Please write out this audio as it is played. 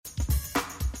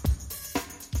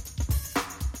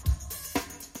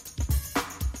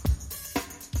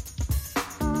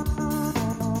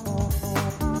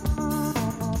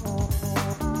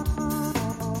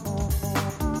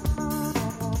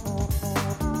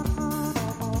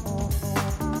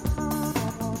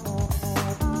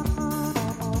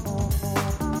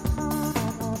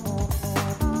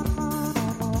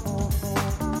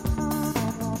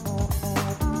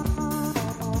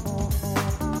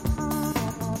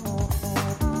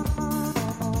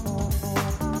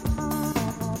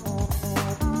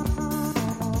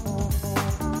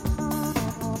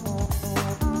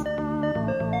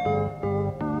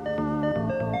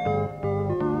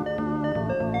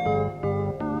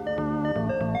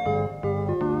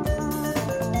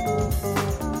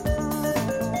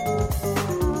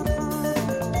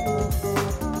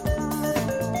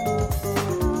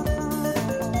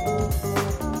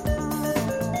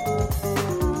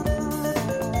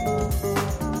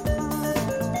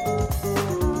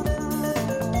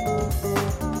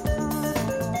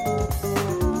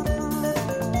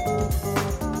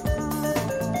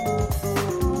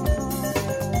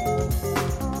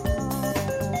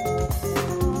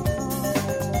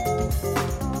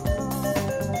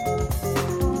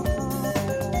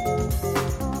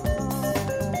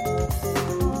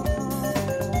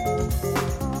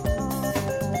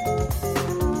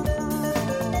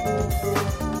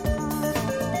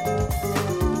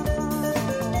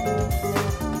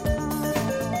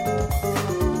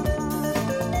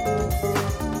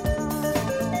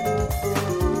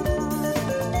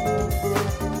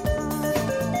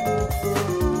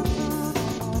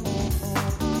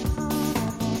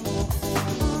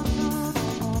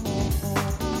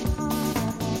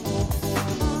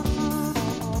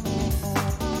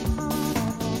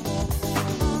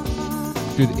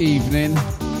Good evening.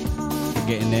 We're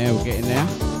getting there, we're getting there.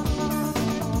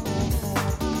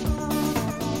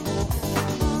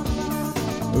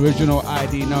 Original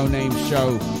ID No Name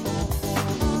Show.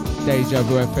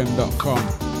 DejaVuFM.com.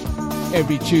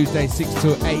 Every Tuesday 6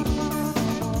 to 8.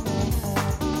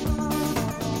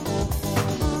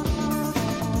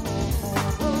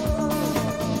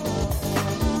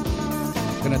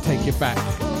 Gonna take you back.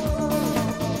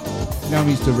 You know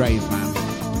we used to rave, man.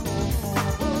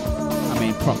 I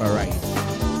mean proper rave.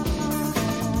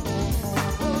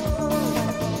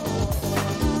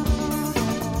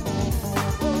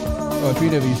 Well, if you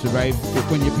never used to rave,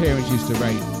 when your parents used to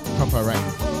rave, proper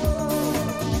rave.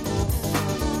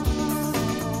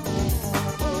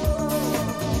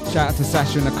 Shout out to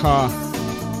Sasha in the car.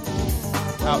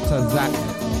 Out to Zach.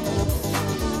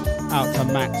 Out to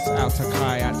Max. Out to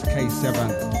Kai. Out to K7.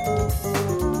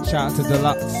 Shout out to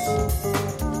Deluxe.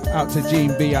 Out to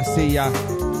Gene B. I see ya.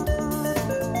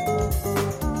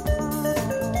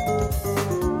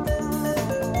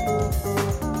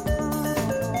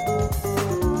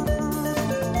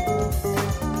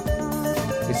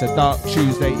 It's a dark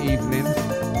Tuesday evening.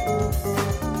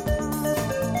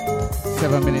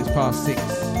 7 minutes past 6.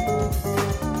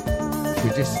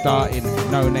 We're just starting.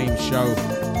 No Name Show.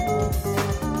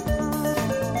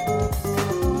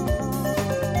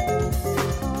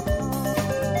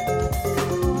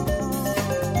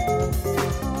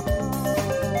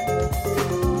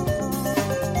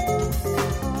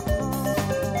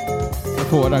 I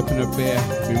thought I'd open a beer.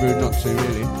 It'd be rude not to,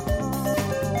 really.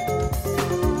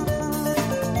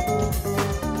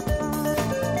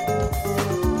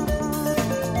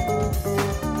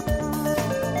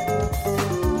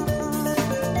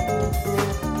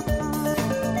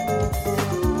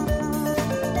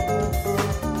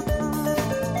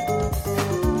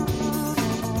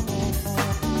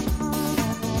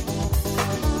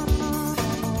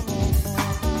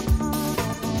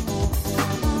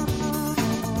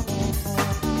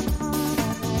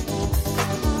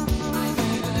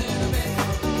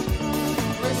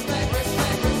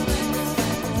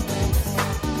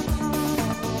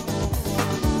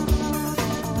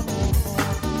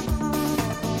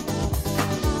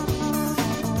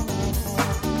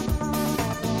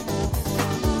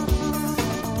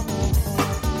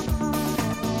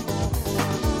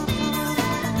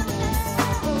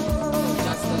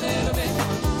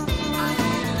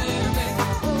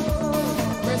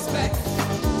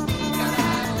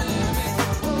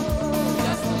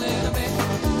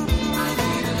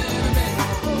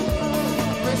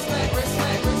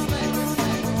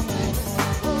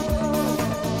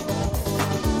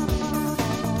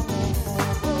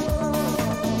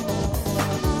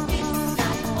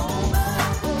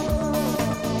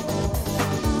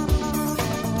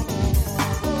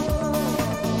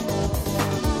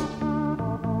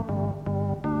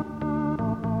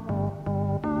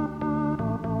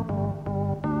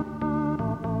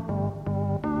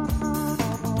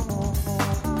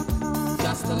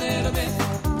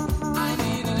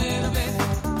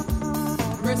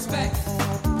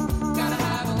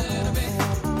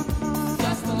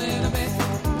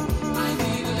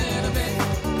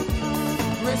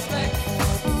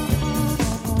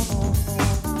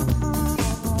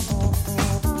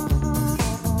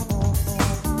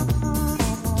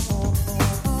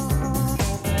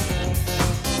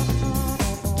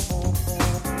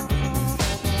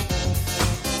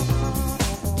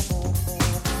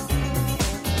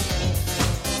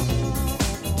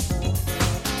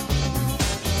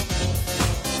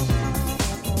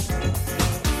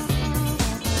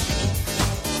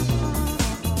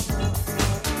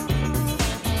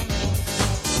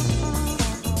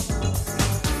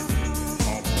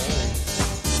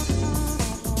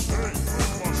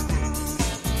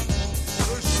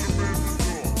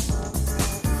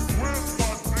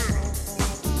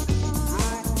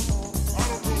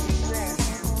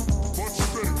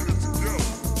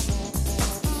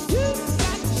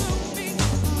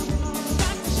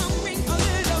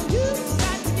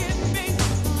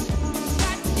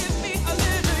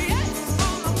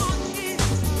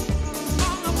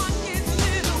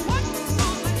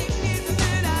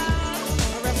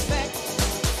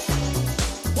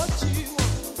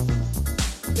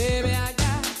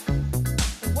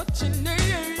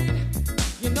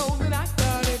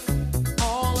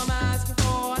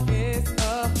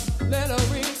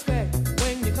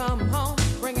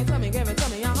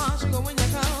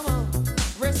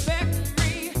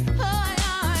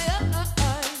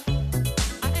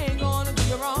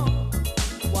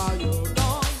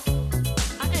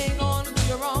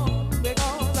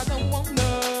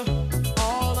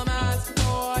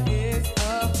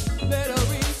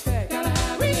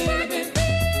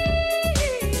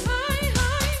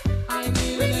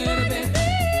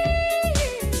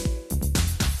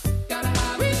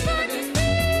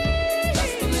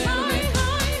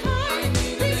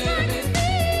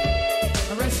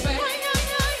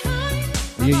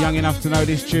 Are you young enough to know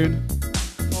this tune?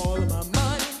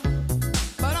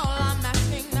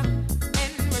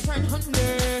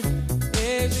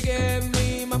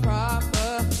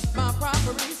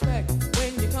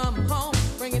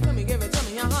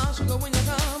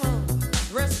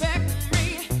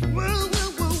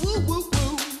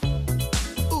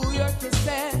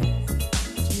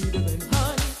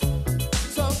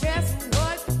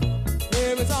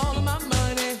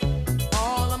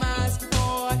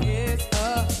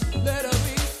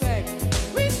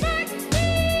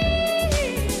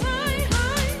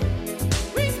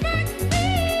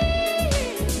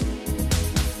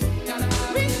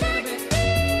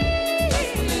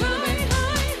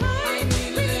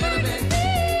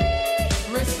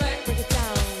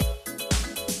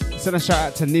 Send a shout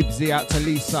out to Nibsy, out to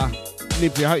Lisa.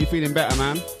 Nibsy, I hope you're feeling better,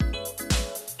 man.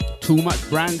 Too much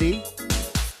brandy.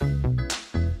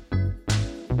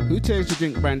 Who tells you to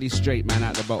drink brandy straight, man,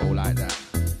 out the bottle like that?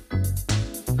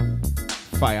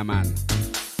 Fireman.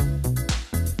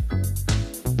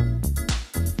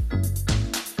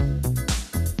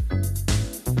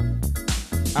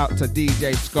 Out to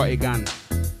DJ Scotty Gunn.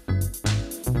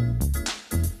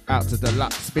 Out to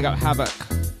Deluxe. Big up Havoc.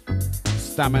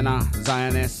 Stamina,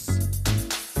 Zionist.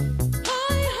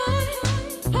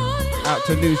 Out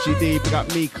to Lucy D, big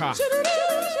up Mika.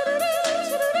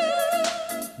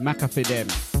 McAfee them.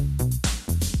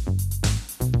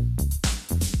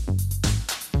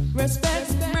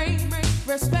 Respect me,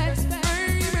 respect me.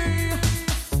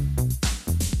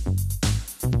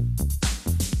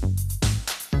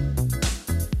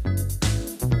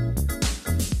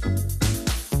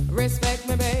 Respect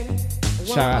me, baby.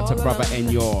 Shout out to brother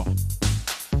Enyor.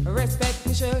 Respect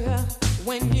me, sugar,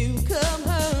 when you come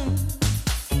home.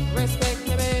 Respect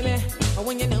me, baby,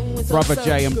 when you know it's Brother so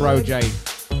J and good. Bro J.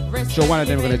 Sure, one of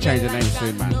them are going to change their name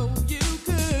soon, man.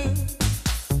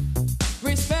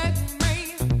 Respect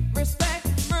me, respect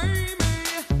me,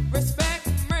 respect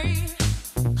me.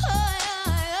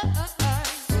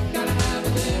 Gotta have a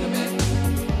little bit,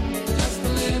 just a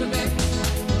little bit.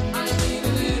 I need a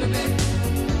little bit.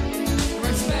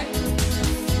 Respect.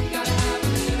 Gotta have a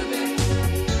little bit,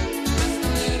 just a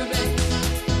little bit.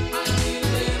 I need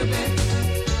a little bit.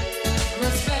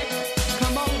 Respect.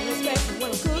 Come on, respect me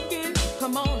when I'm cooking.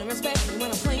 Come on and respect me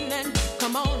when I'm cleaning.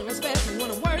 Come on and respect me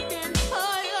when I'm working.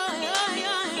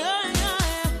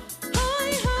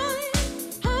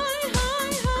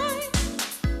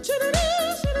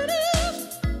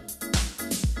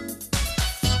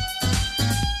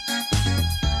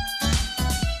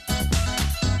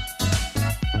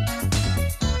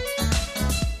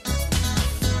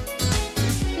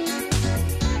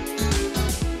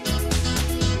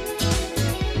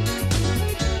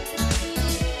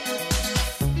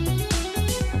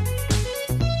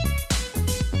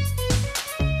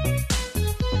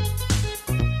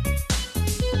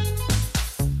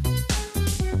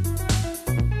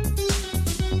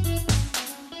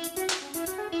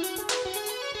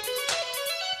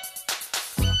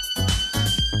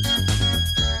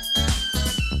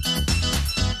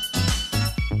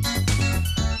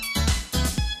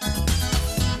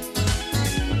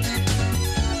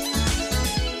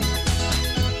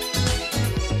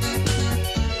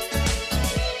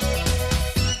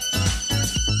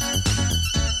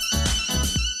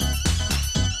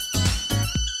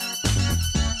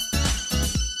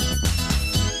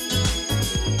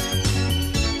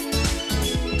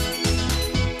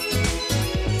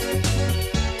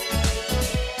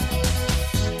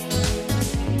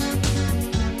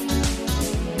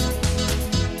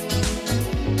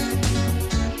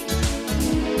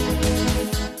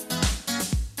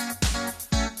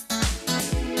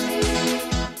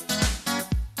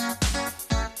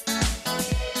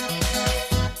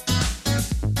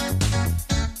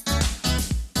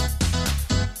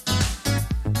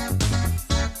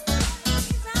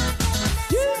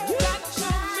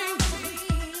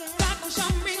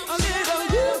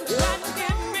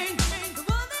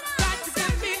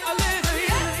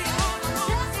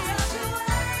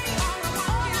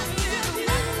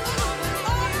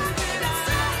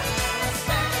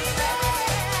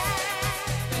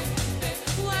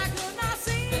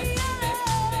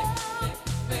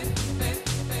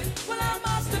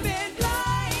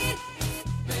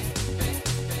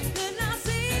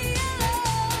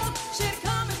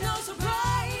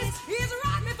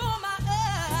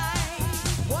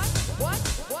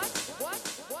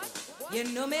 You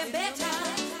know me better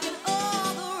than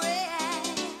all the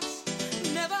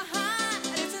rest. Never hide,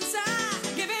 it's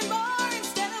inside. Giving more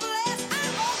instead of less. I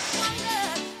often wonder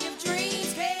if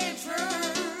dreams came true.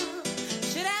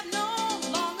 Should have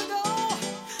known long ago.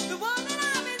 The one that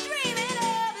I've been dreaming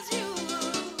of is you.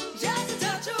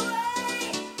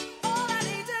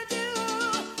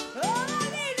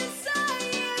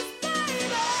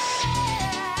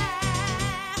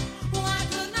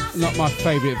 Not my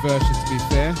favourite version, to be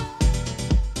fair.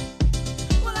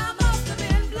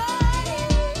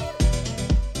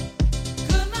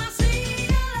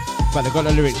 But they got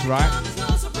the lyrics right.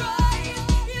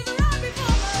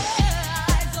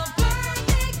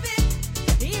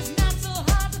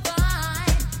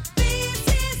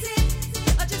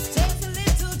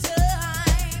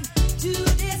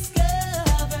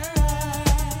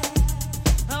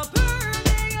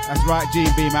 That's right,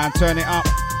 GB man, turn it up.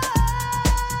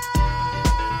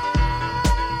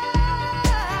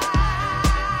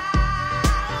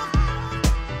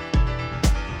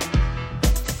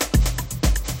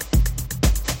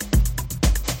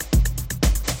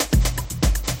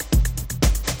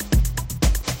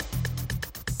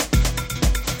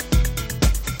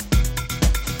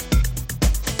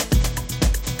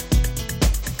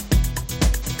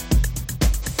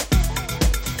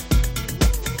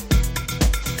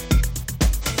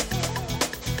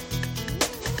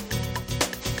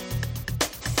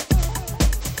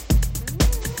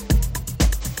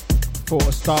 Thought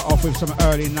to start off with some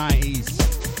early 90s.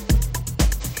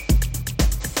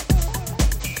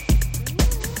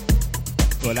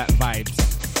 Well, that vibes.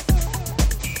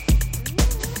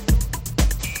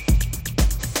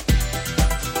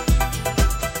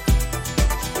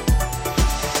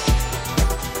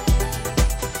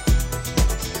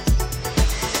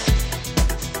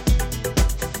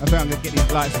 I think I'm gonna get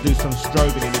these lights to do some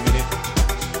strobing in a minute.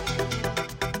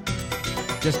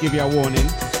 Just give you a warning.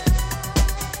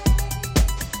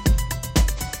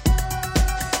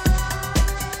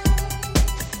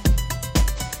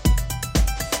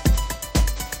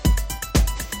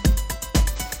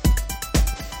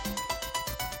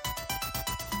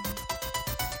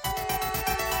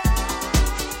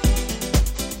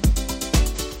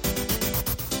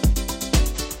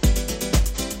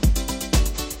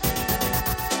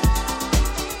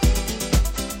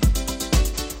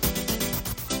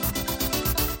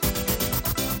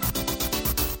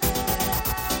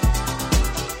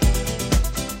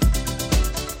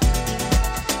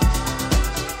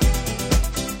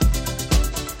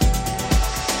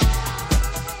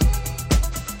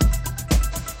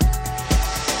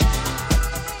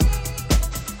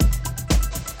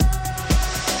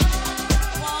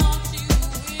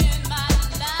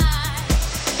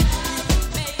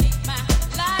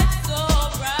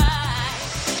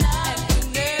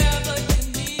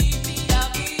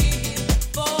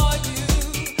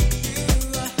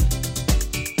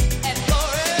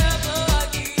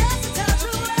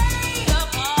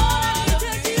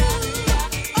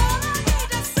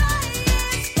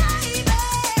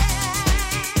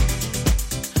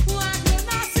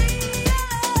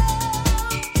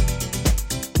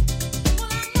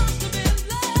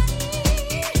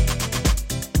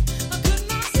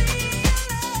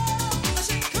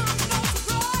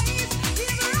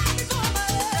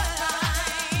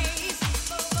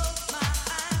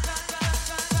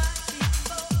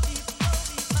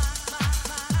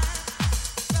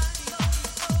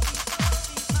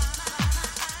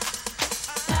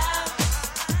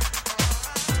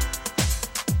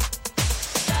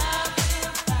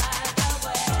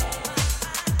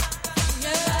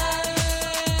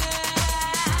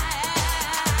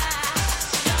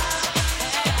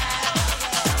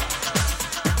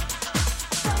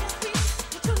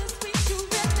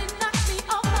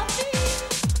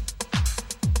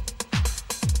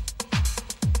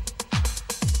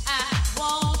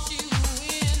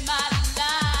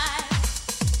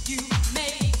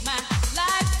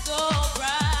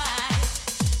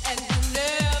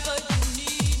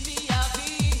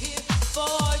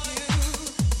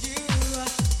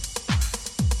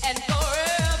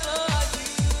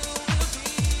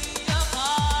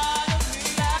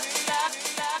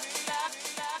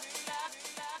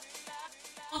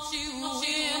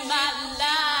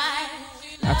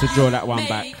 To draw that one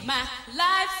back.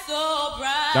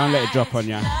 Don't let it drop on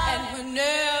you. And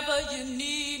whenever you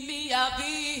need me, I'll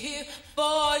be here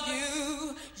for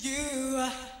you.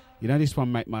 You know this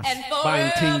one make my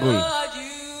spine tingle.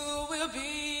 You will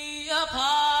be a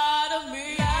part of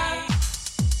me.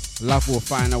 Love will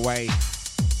find a way.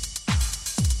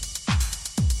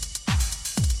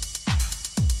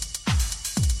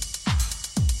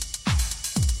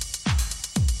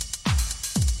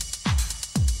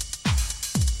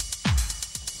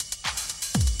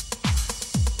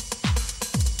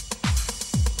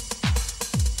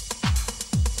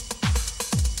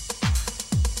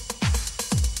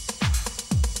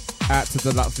 Out to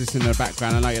Deluxe listening in the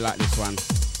background. I know you like this one.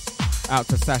 Out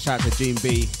to Sash, out to Gene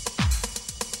B.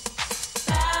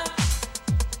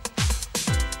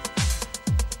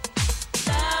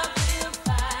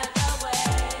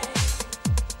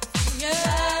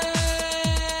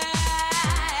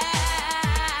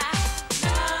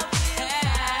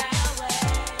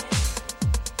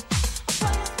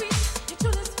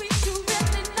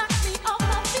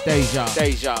 Deja.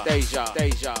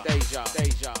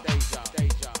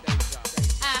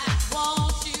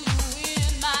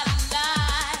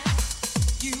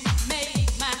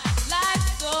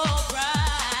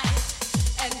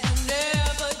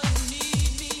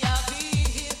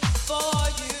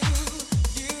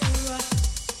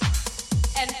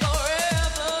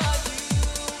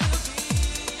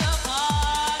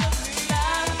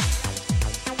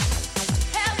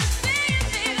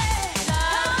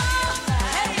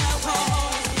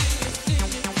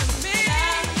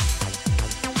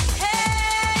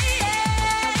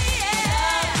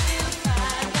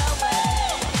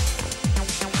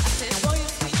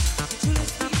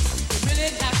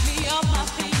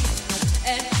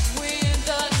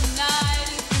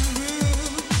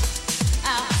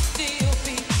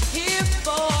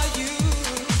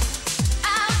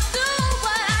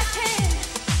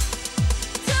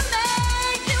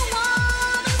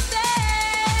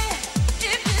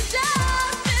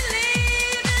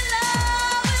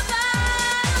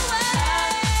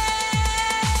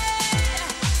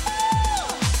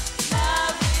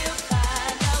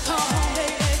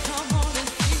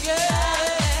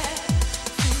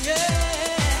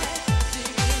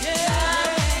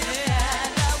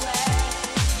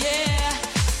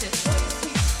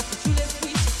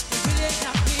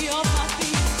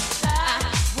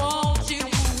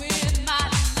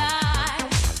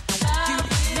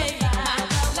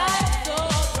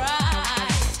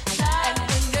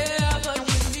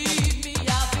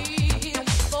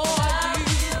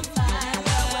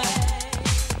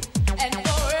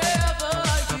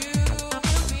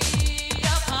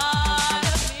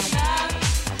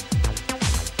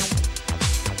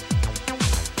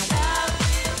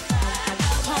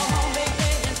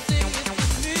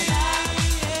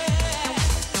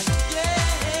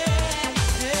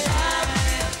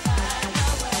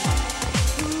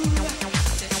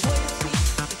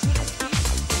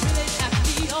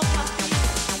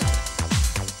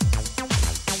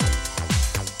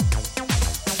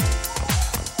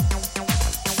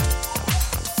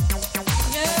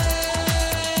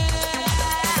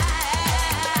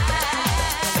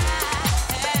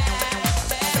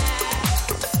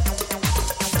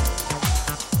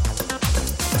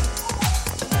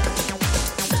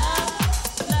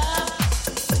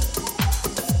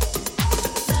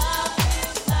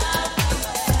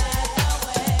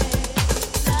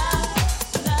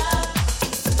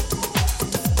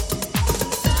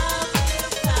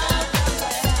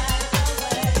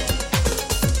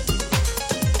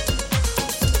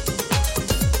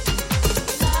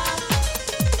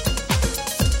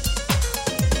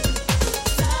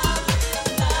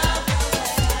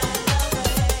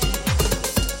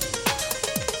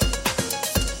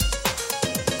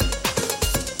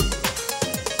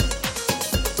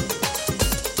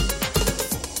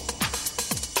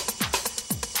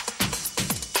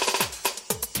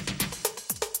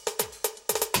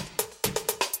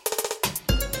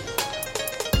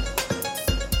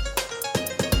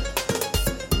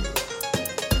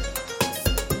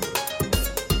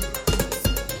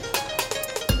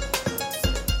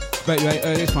 Bet you ain't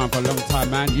heard this one for a long time,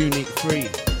 man. Unique 3.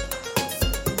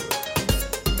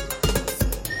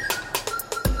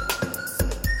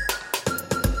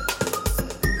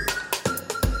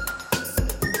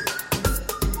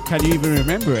 Can you even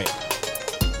remember it?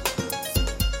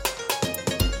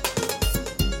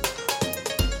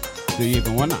 Do you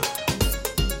even wanna?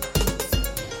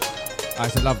 I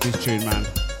used to love this tune, man.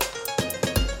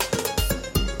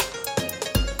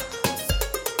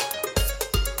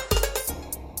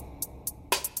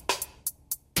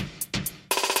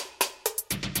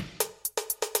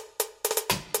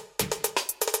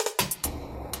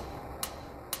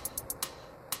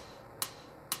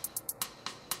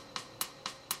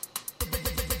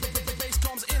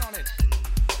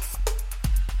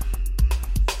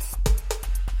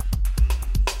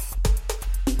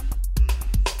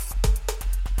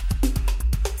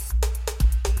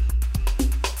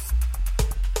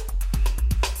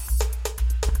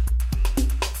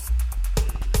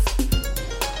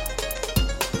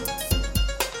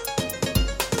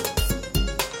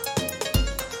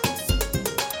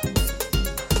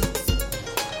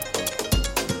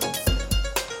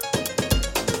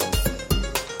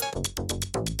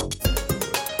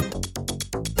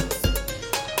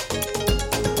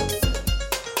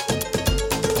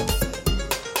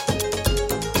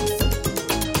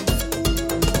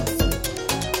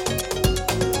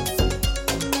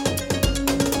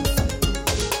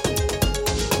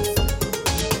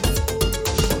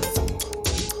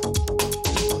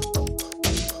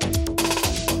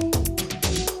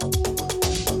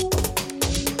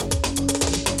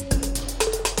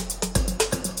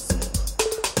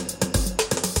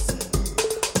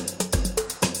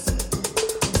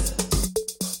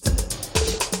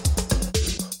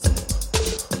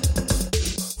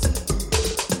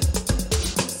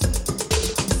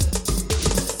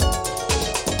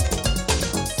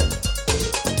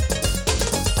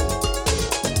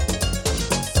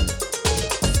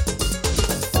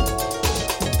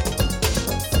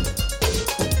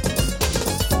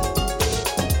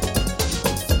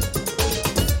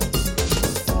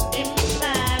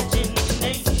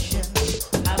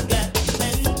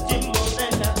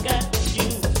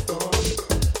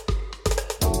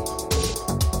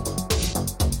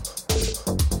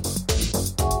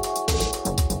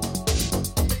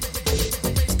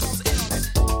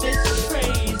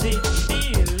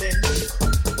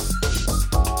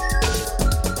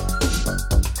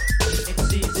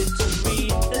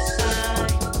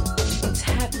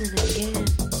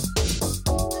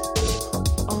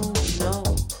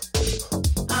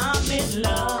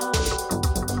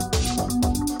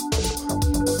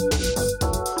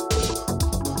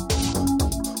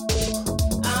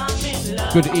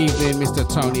 Good evening, Mr.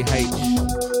 Tony H.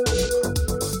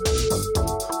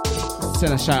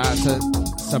 Send a shout out to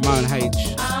Simone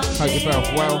H. Hope you're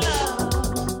both well.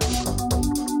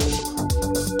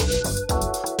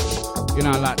 You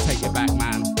know, I like take you back,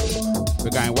 man.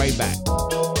 We're going way back.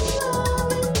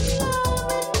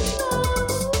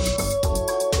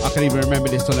 I can even remember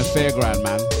this on a fairground,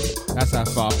 man. That's how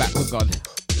far back we've gone.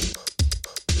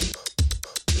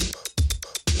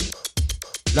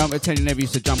 Don't pretend you never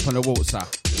used to jump on the waltzer.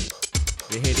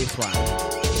 You hear this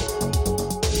one?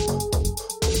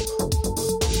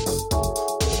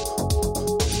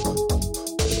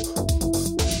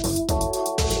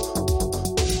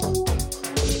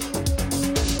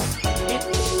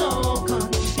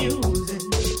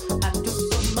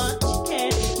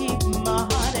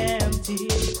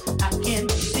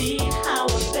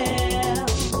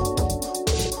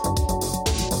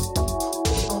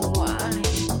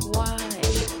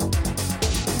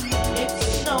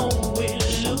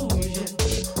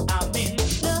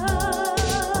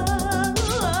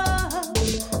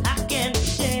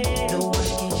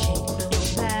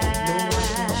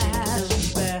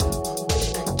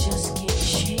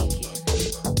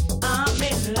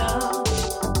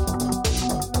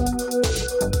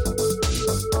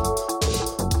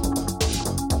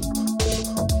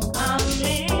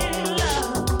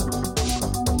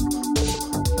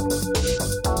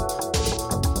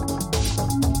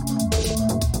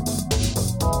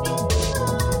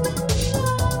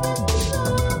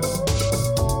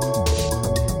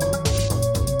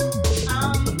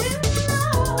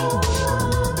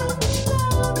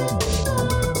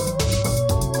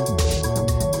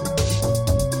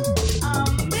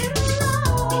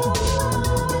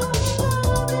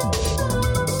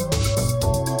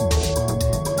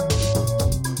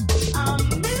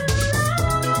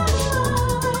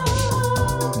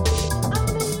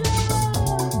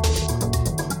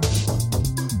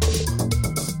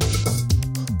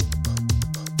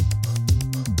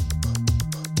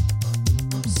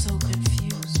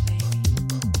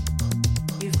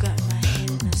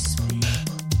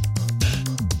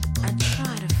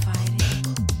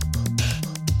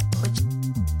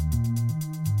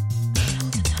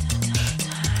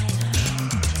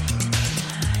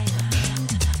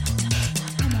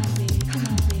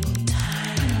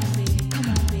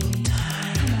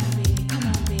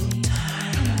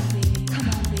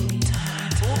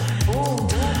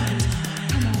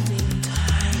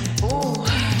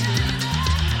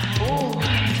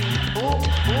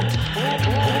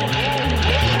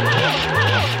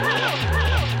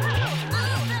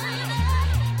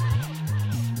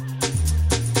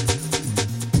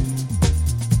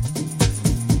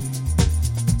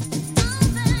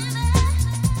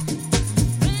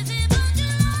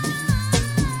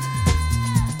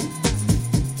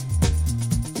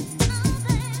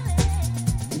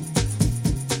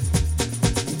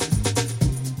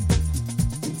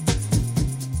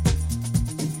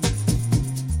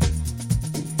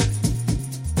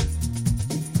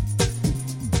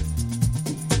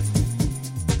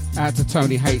 Out to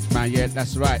Tony H, man. Yeah,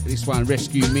 that's right. This one,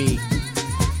 Rescue Me.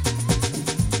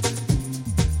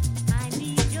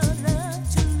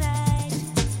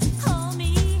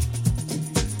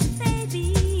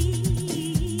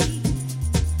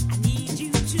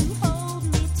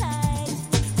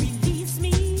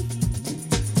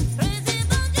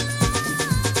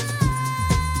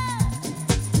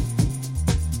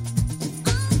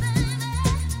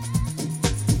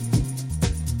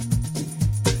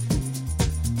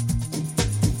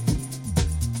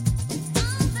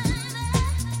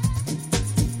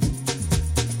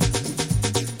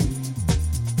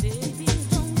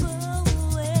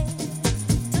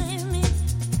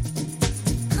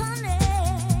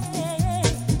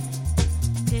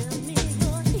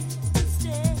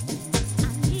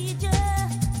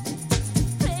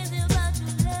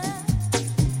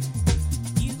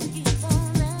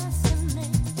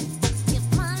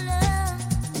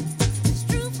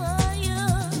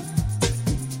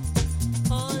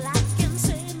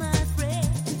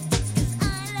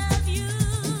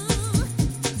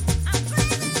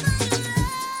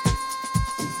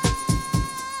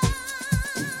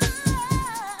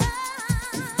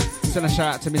 Send a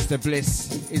shout out to Mr.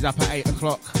 Bliss. He's up at 8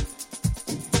 o'clock.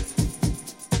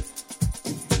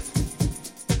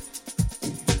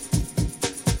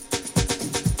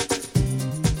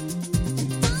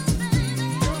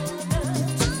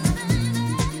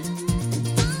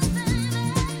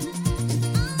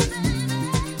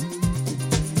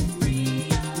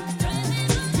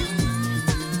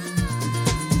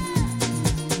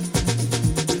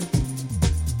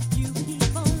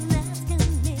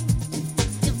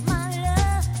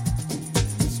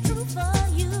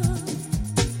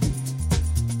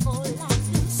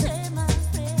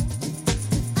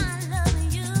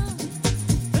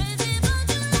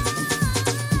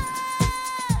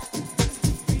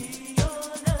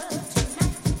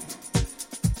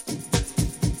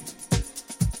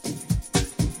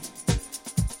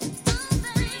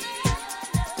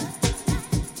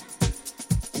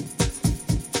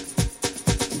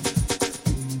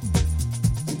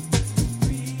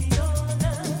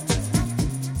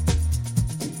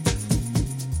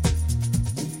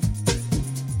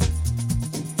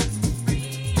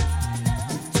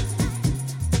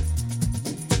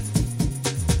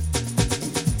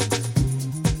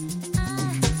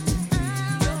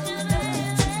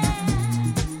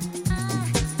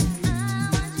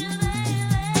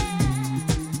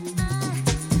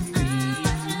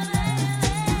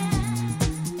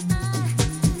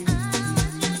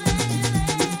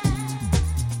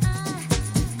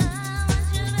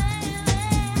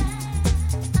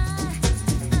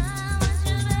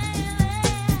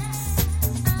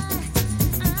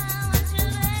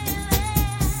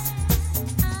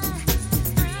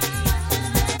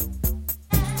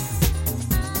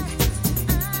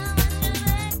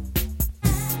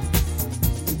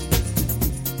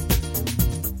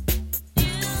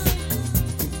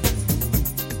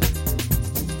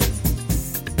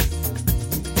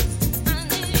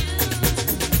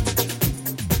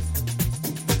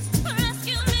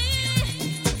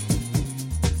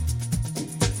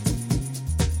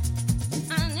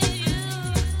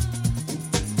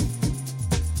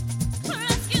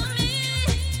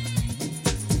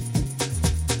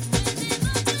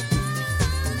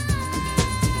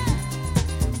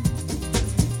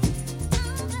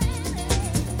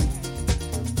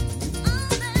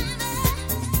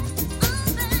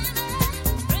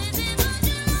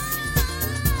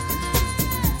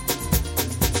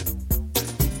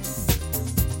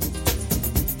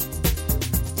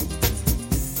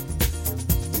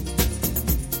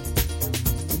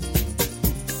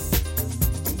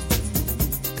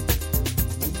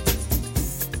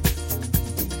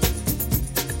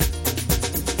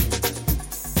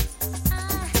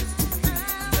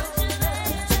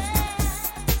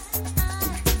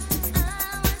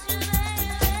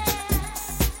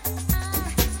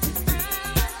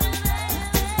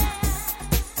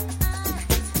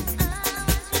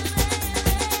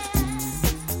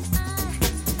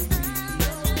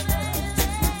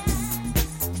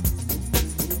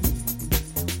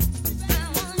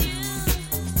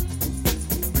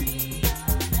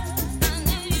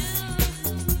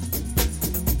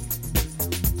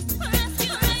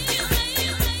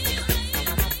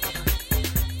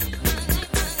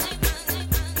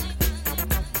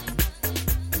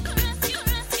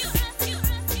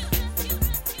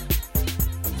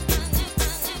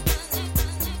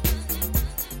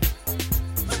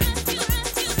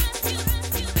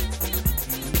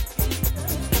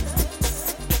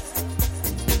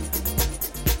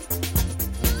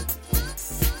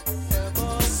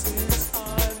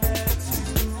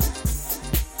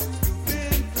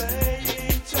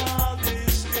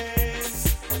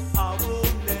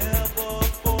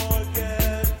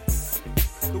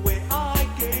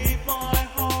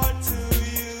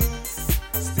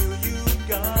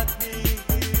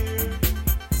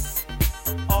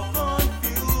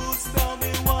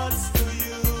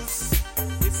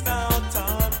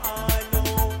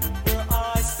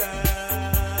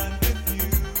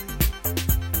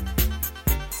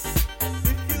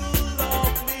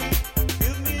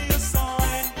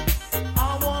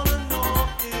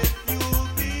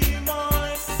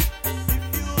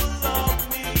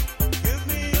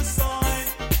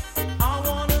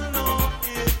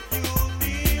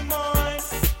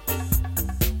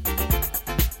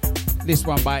 This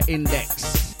one by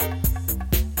Index.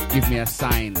 Give me a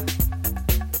sign.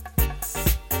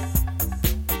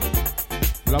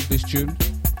 Love this tune.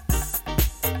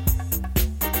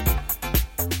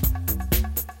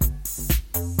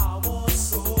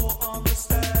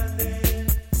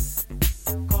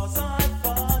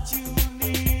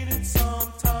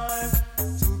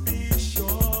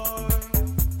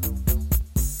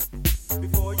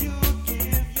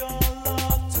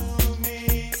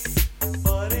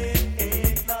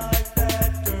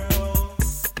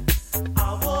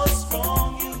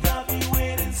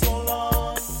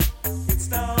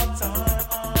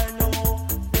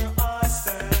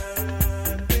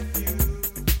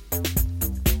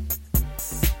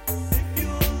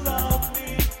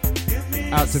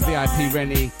 To VIP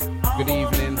Rennie, good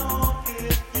evening.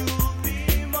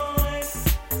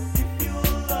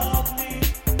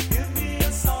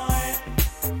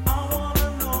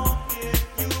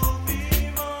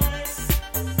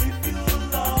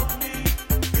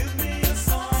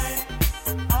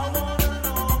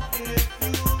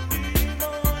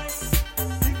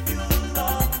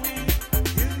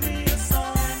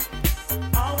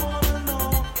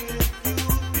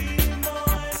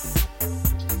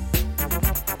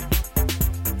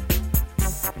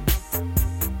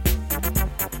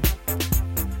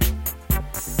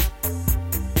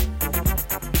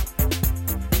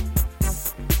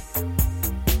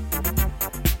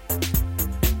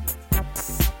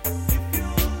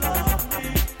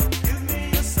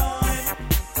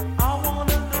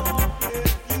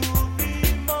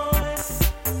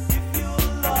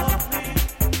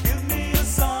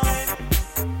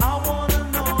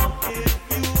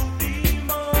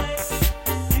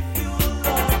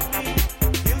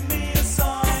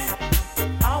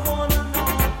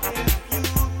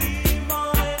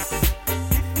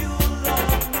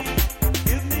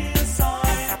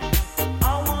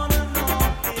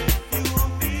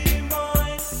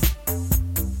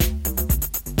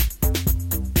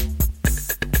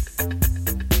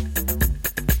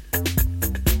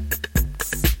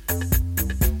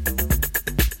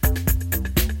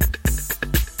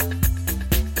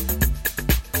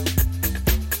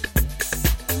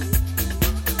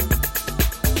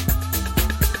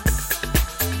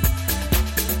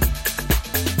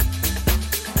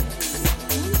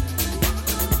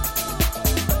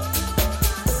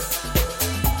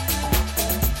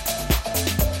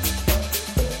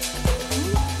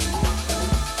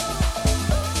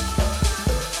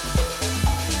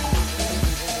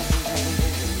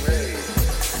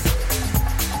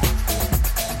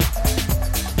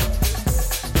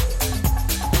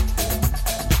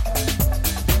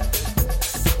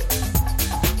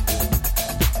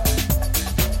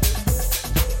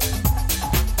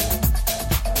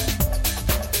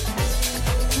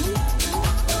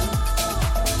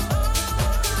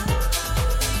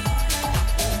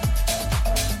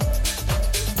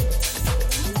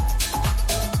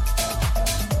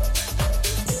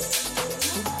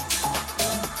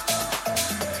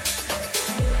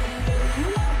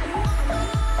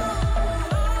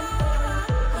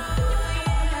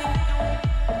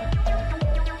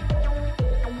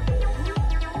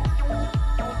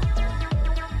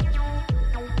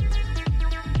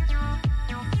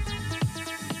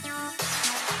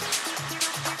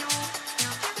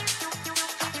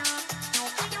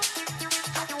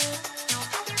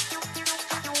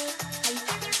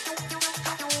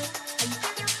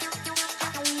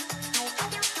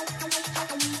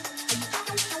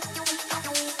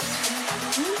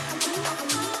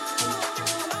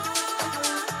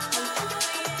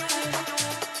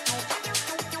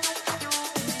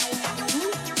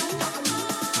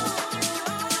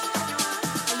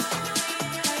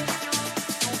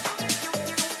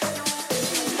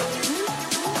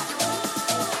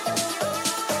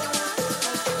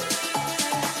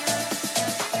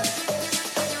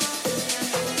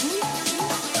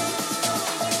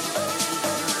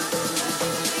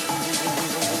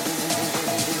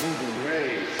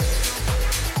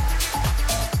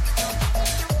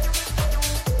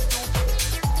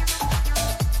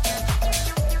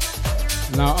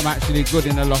 No, I'm actually good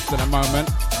in the loft at the moment.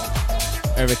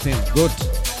 Everything's good.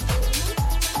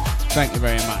 Thank you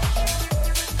very much.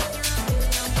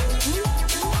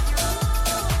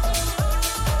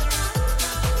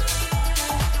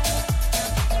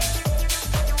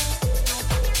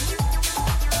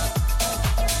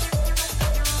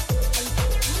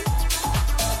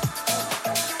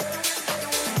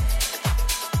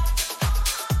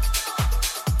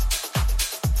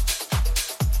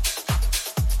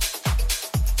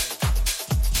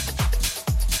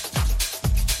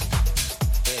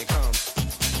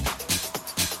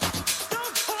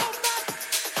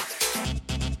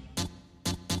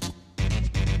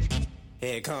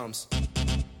 Here it comes. Don't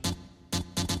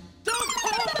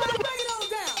hold back, bring it on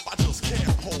down. I just can't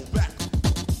hold back.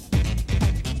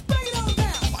 Bring it on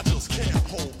down. I just can't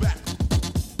hold back.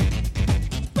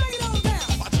 Bring it on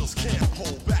down. I just can't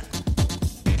hold back.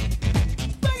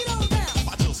 Bring it on down.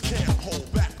 I just can't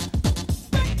hold back.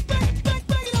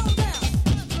 Bring it on down.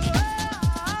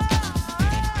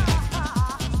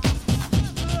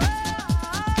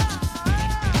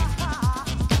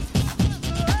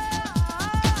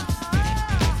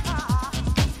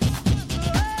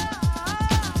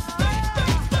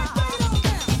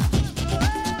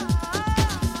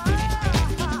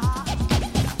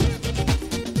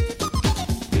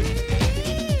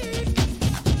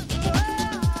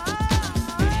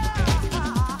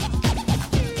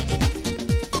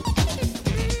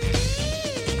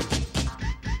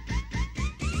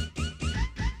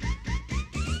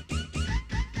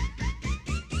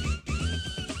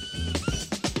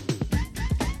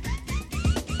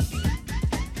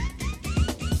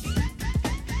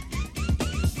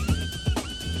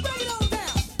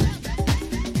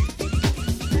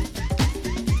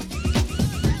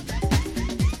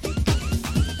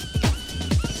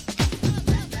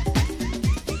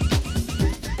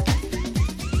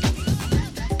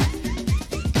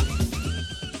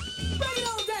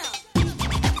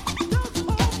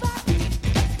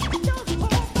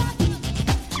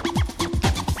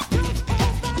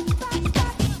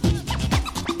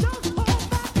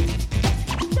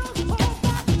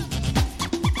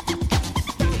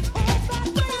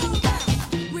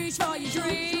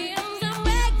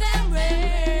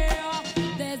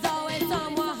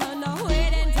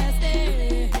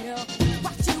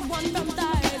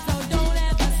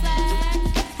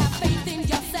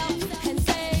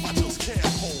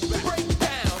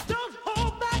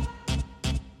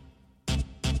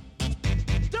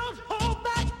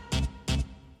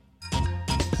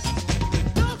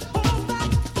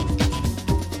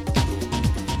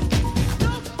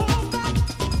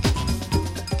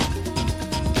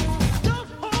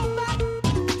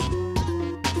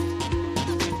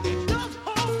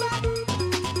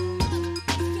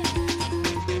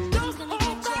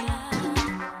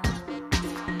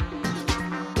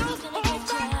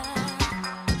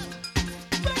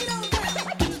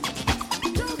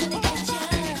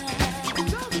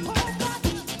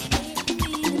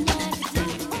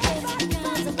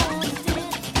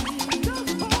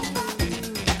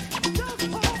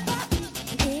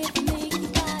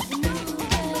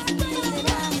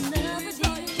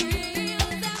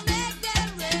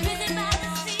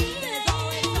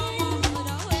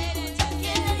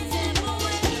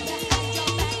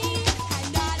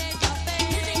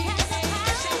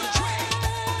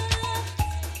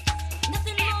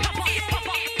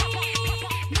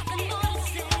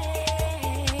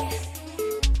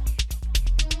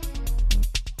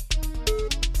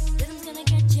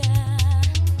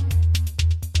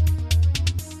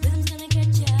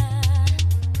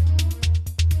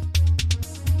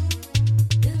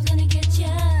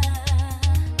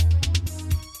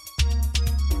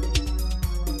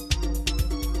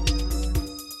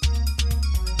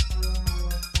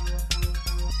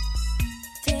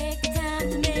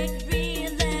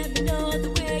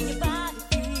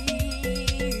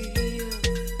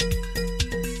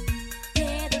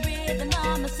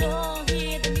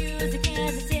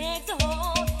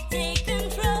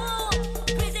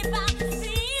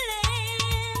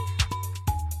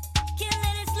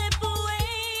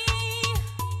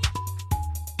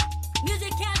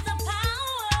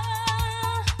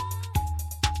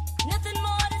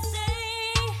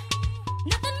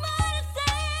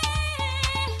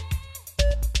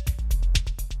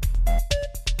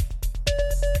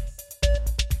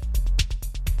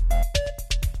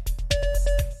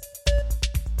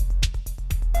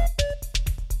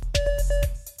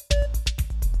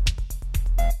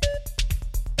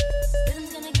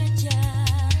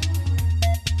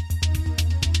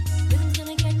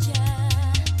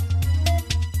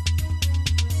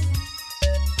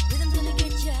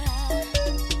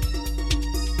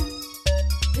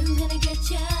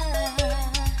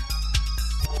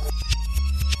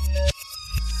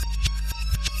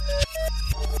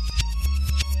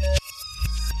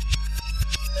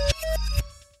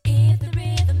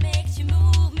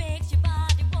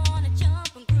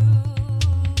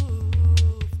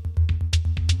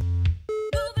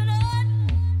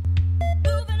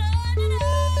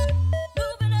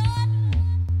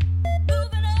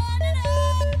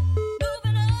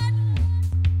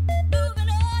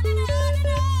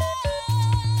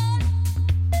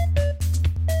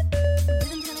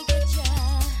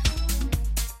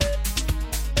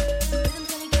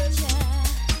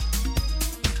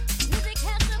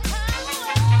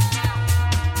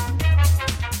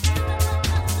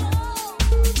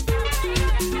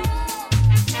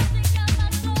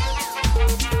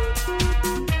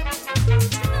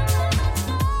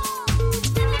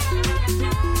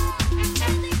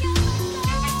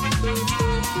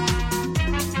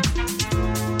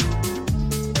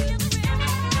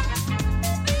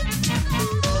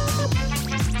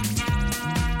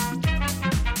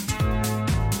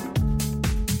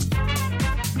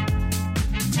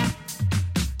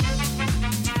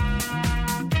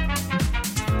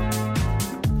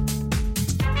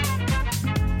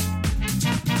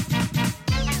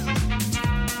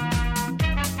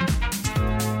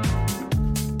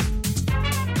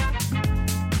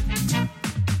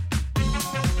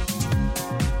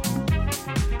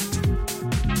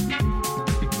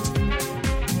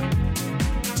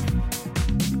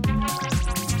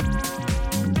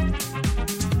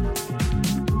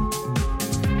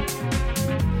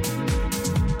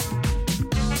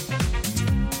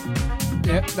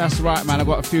 Yep, that's right, man. I've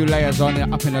got a few layers on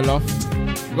it up in the loft.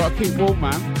 You've got to keep warm,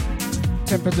 man.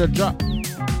 Temperature drop.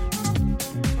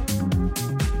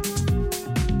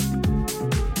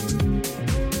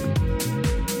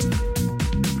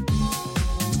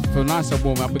 Feel nice and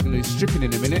warm up. We're going to do stripping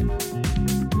in a minute.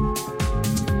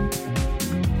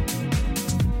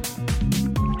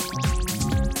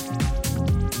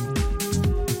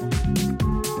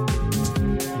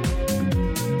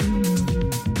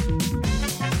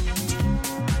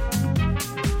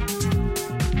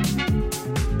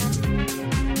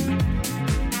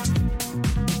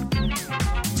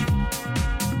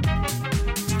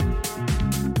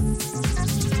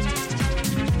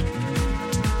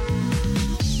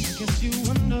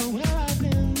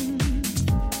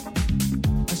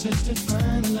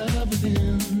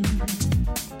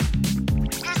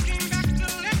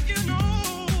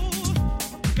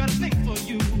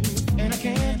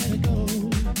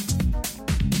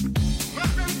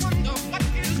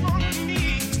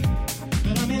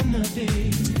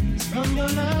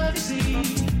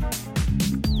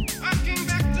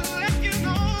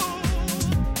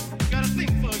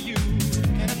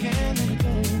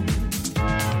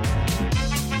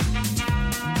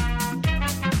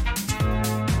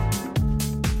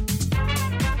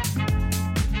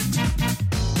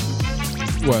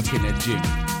 Work in the gym.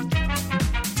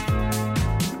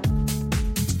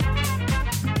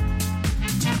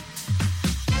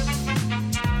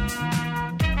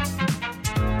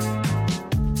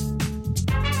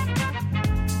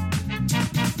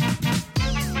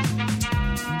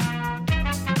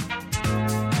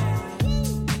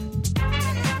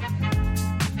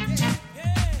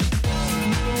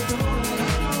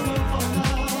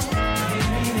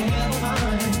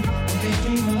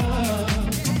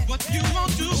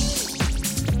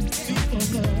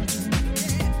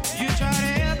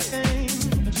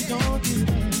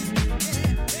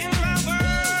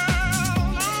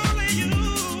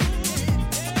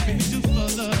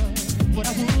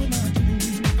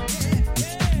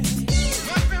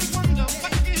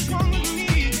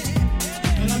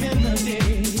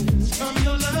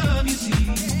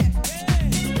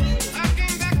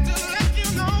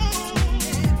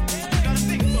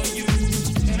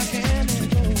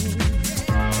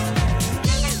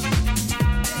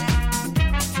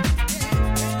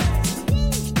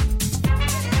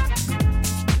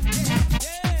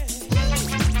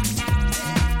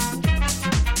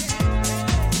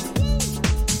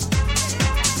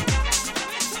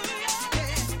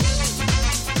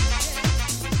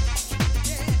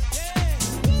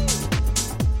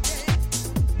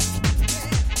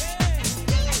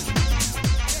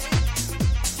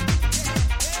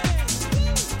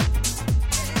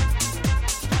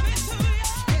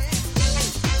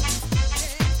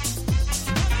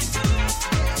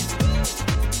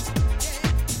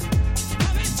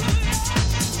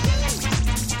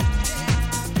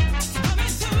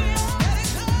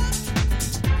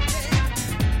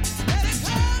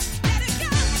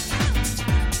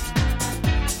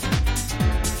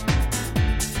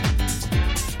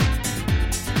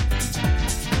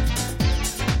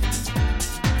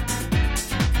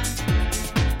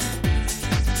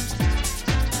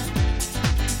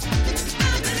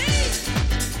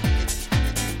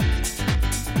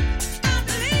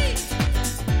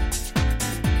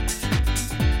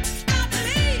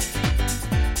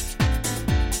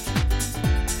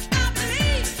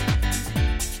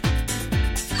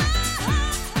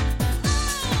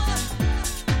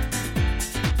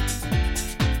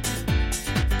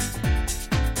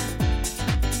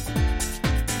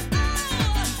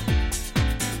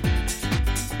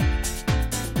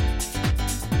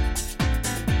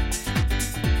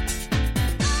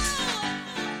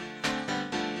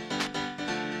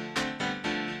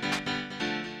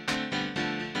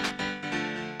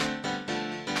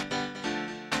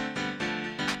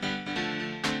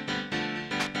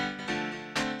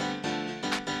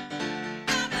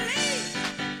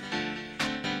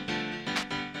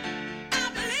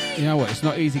 You know what? It's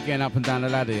not easy getting up and down the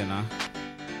ladder, you know.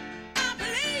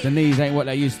 The knees ain't what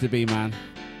they used to be, man.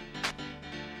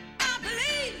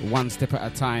 One step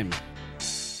at a time.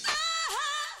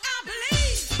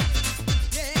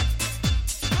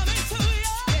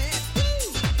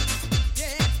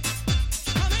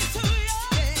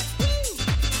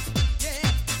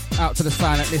 Out to the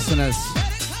silent listeners.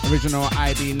 Original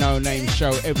ID No Name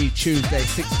show every Tuesday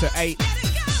 6 to 8.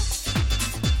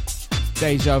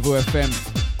 Deja Vu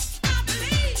FM.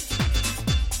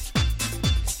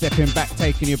 Stepping back,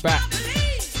 taking you back.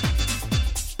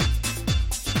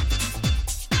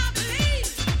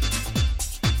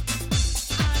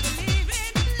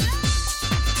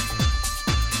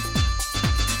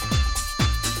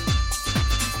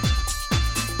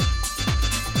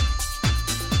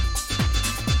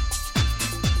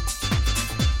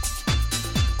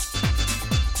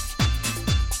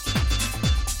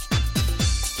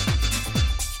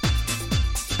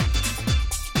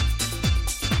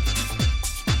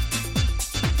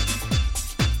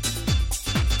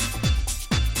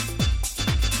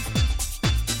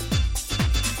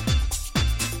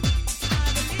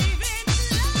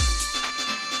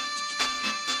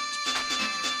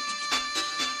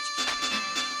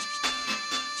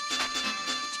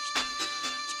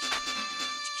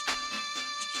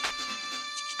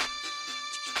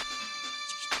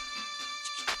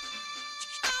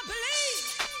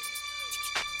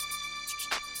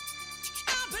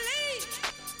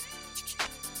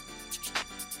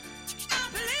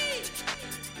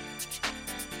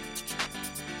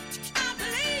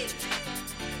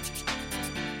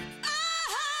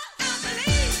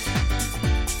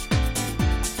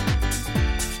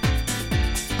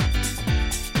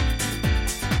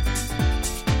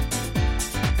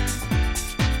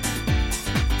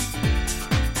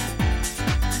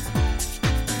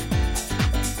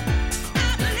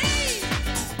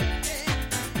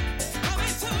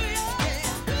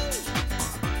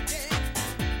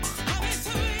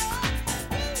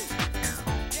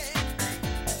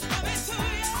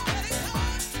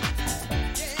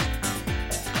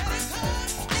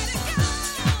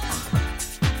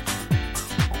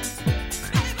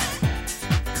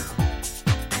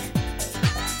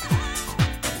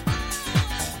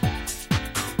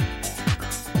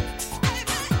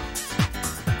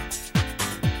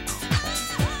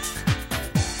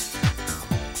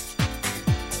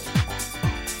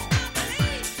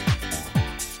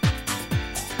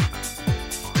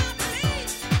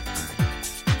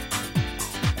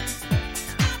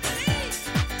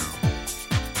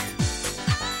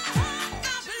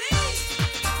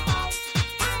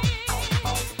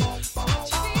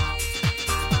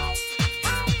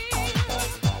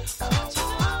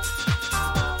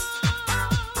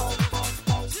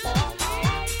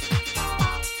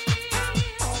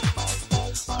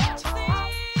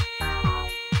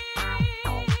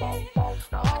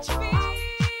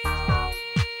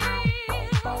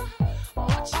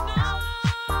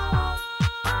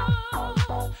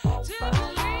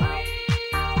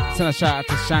 Send a shout out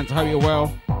to Shant. Hope you're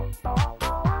well.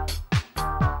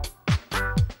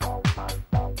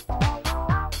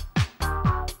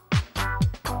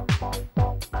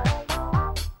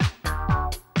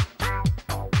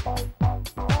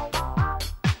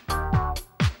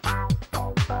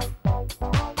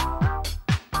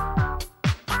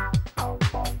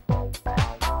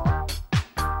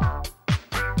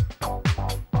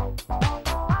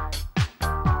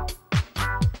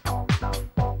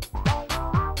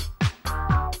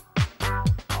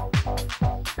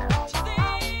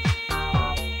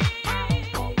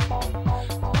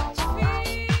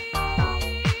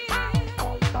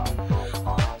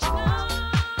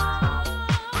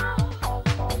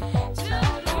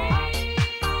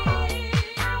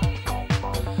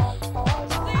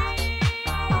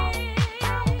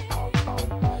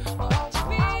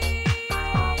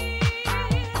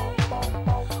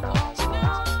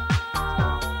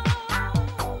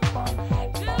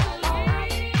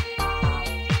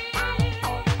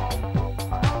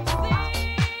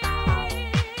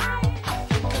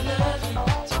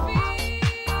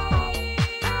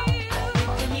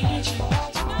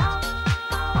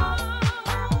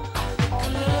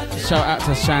 Shout out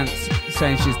to Shant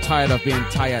saying she's tired of being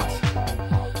tired.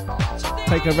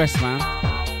 Take a rest, man.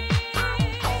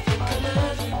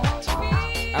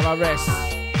 Have a rest.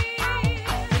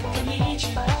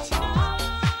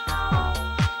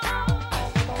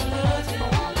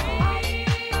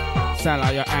 Sound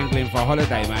like you're angling for a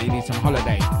holiday, man. You need some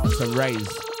holiday, some raise.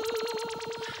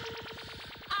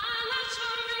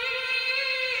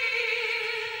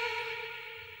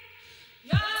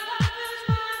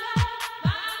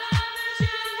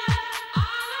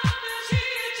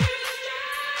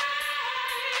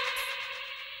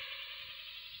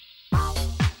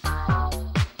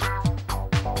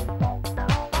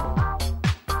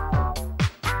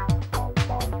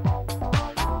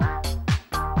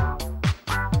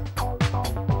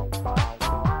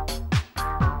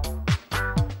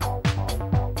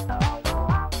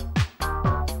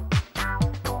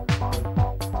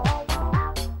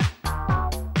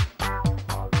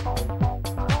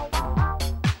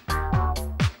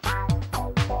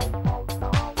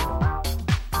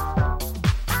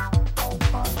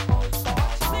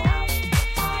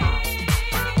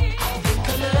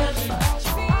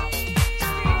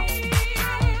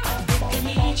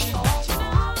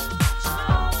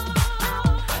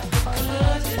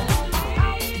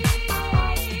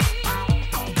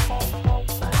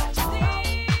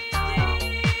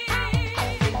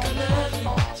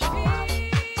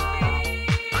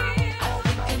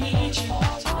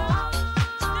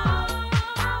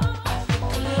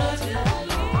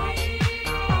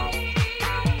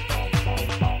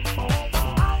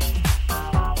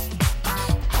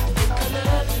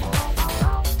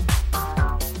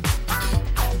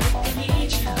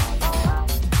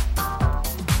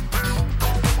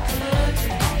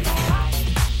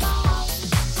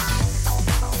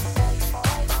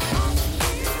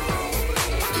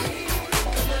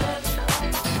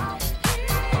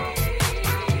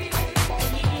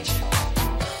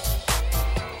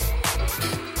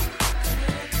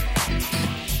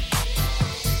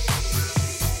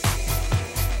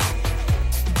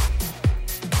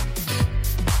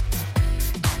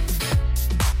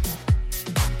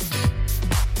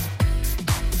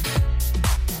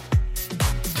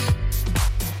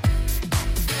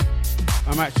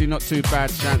 Actually not too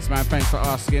bad, Chance, man. Thanks for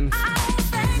asking.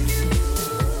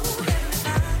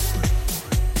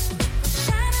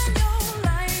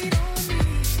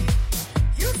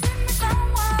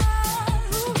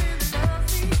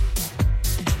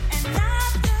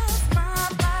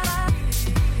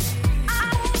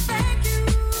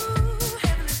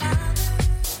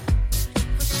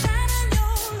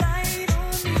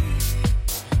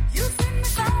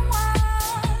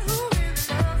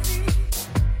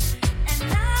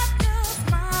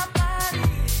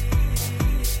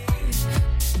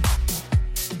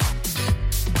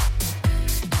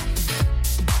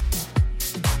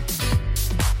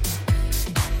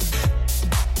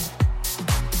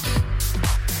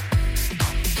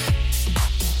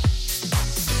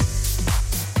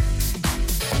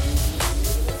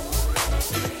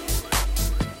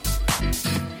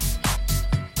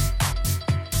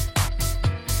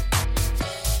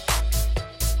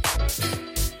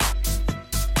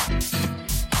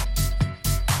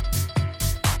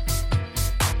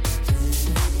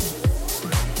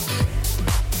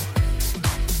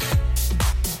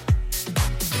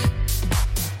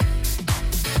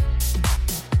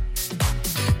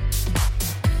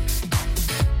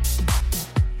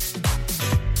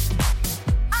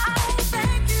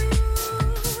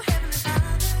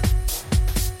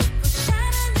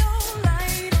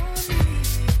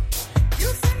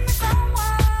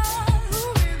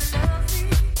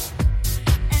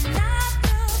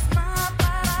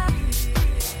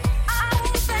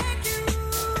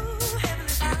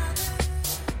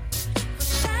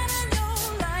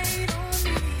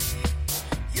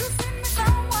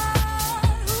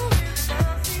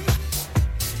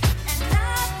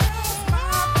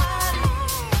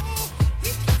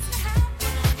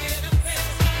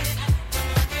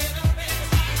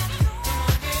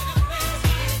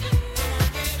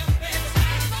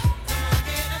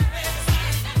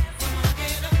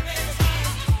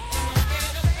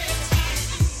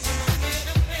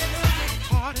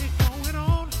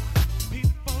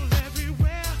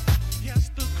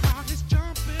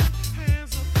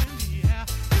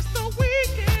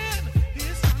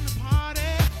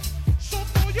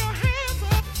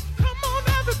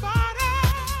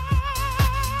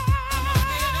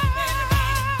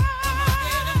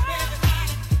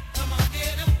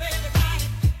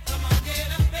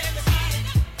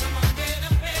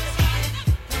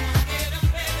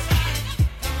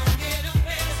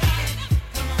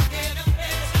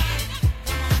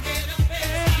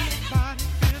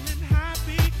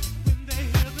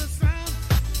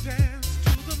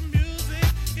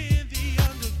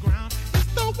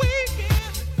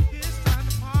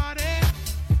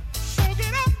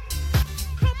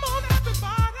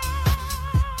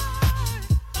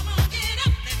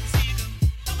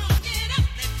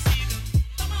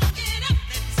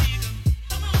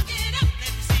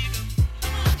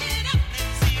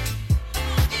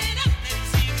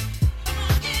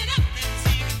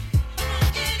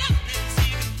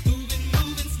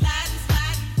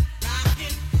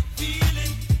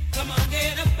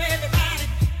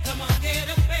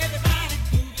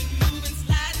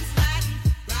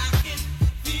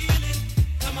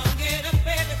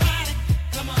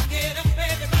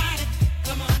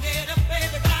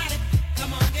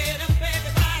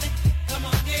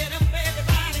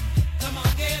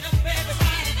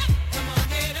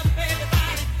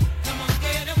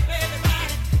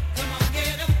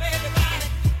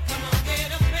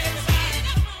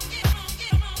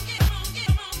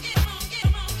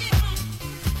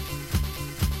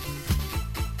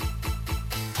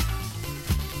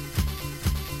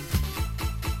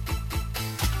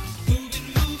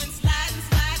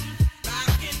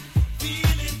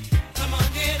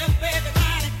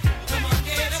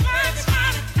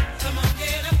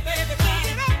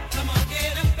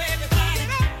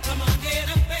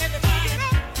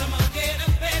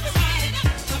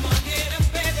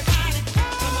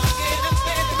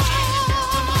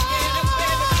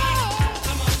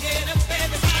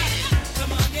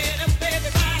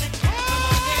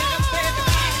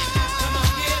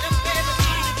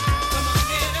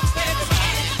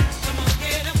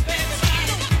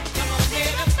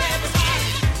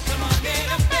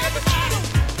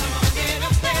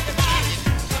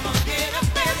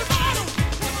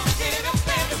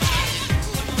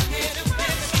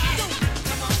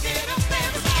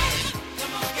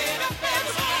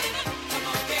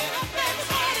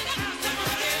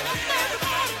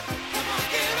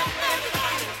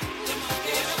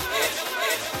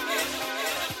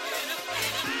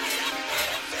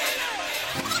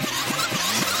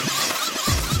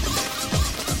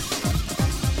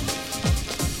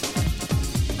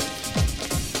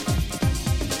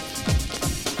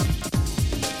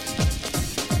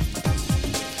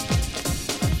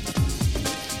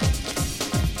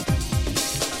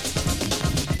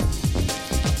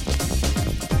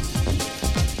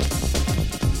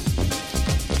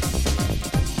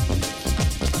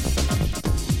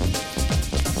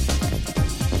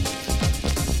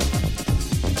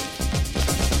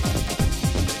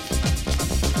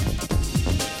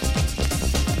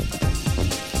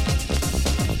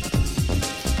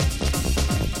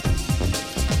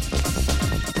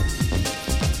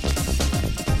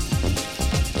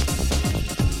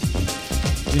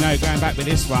 You know, going back with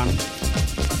this one,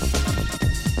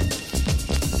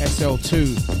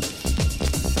 SL2,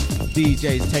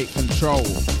 DJs Take Control.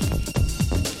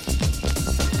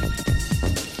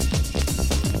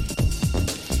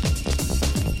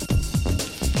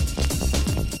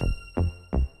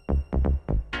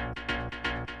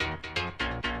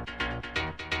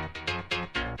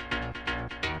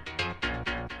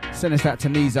 Send us that to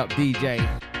Knees Up DJ.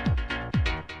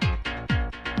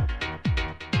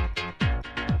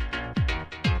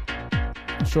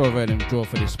 I'm sure I've heard him draw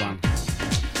for this one.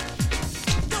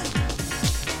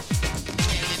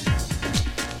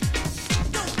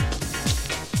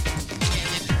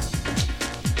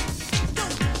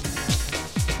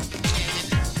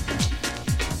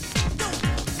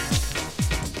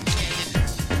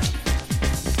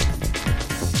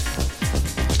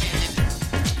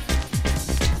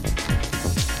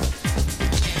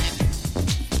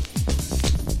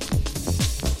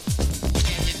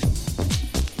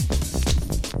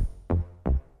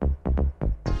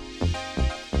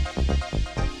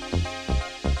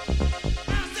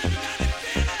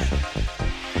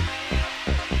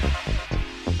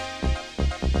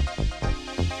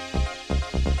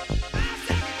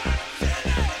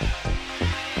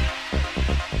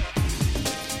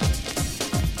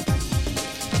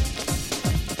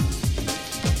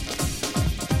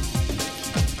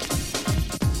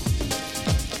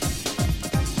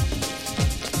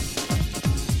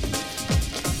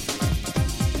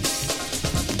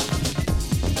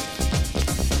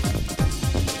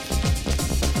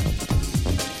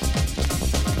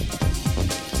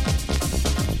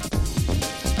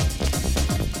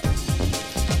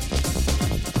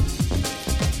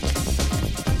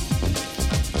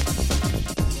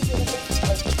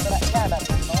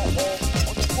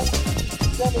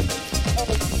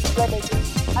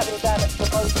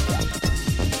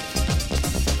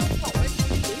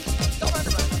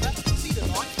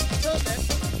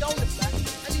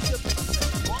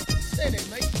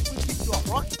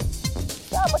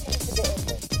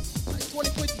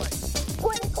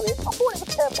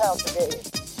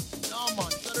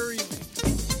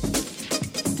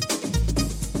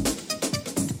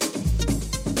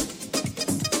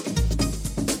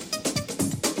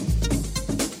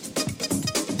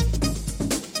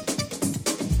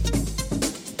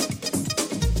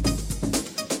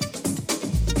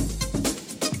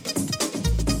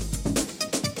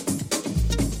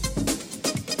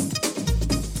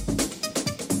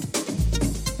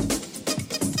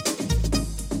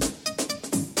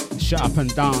 Shut up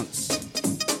and dance.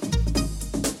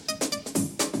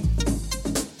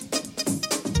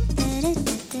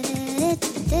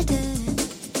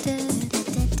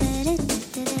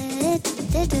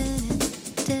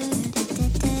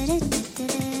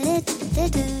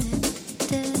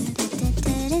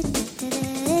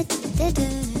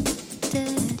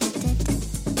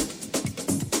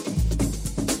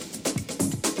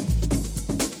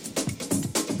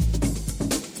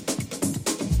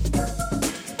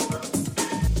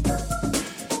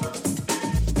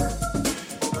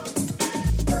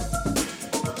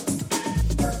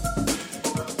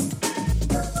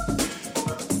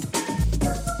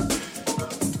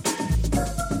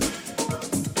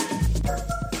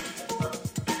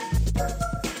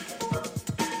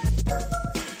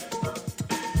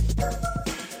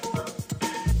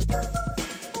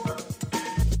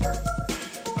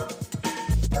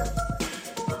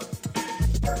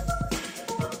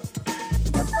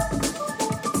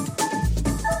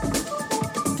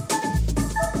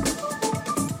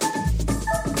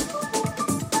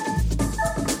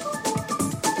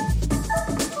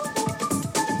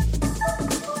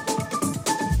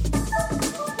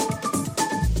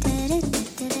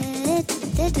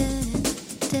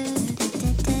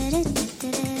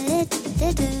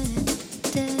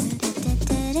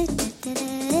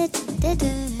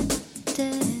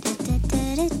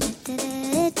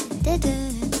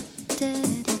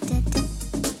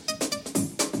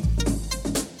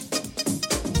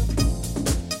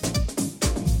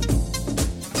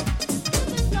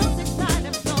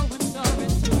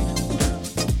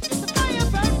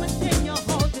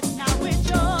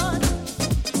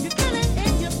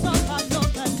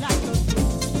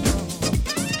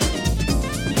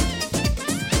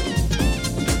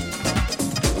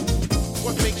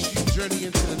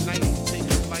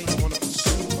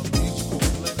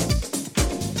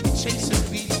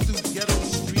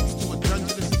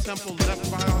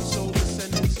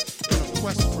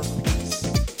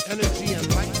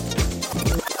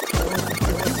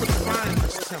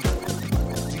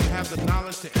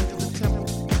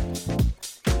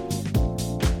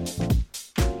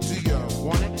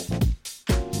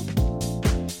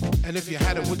 And if you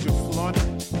had it, would you flaunt it?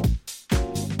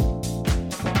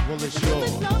 Well, it's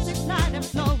yours. Flows, ignite and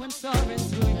flow and soar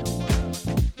into your world.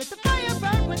 Let the fire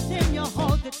burn within you,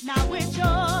 hold it, now it's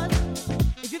yours.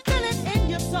 If you feel it in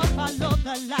your soul, follow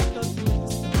the light, go through the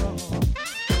storm.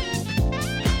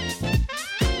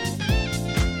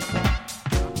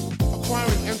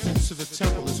 Acquiring entrance to the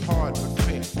temple is hard but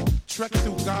fair. Trek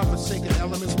through God-forsaken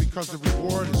elements because the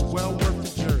reward is well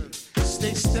worth the journey.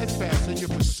 Stay steadfast in your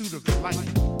pursuit of the light.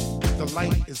 The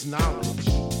light is knowledge.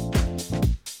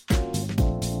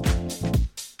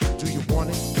 Do you want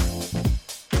it?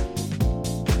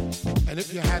 And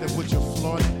if you had it, would you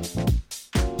flaunt it?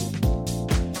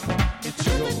 It's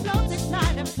yours. Flows,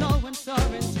 ignite and flow and soar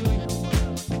into your world.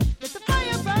 Let the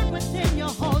fire burn within you,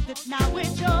 hold it, now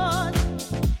it's yours.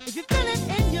 If you feel it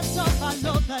in your soul,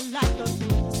 follow the light, go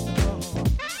through the storm.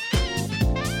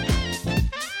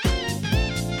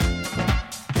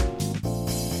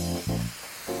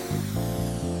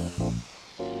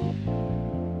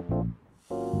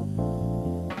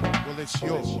 Well, it's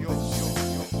yours.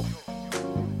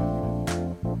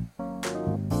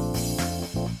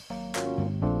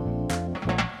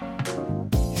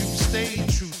 You've stayed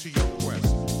true to your quest,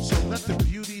 so let the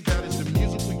beauty that is the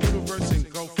musical universe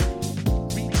engulf you.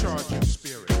 Recharge your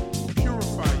spirit,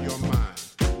 purify your mind,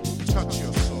 touch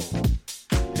your soul,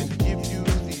 and give you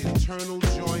the eternal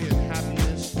joy and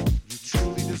happiness you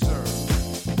truly deserve.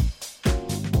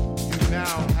 You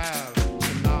now have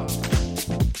the knowledge.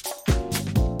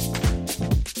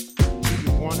 Do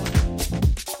you want it?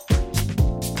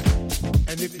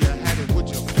 And if you had it, would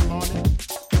you flaunt it?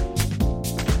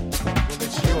 Well,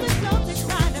 it's yours. Flows,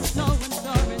 ignite and flow and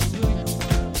soar into your world.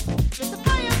 Let the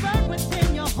fire burn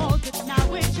within you, hold it,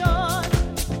 now it's yours.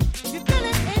 If you feel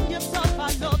it in your soul,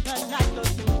 follow the light, go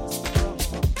through the storm.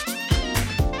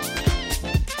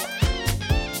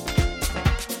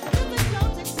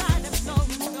 Flows, ignite and flow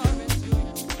and soar into your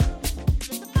world.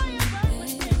 Let the fire burn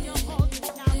within you, hold it,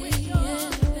 now it's yours. If you feel it in your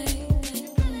soul, follow the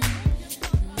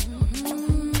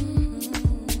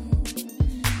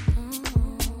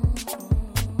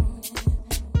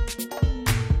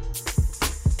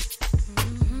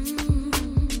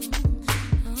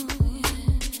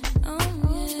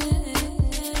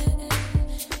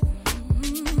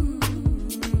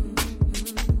light.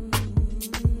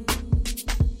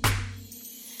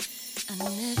 I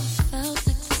never felt like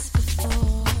this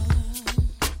before.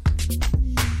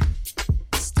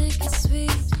 Sticky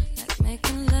sweet, like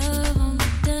making love on the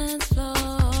dance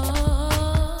floor.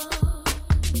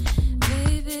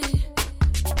 Baby,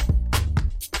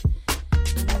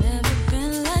 I've never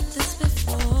been like this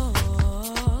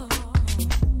before.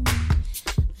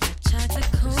 Like chocolate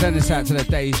cold. Send this out to the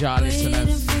Deja Waiting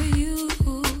listeners. for you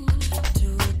to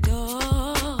adore.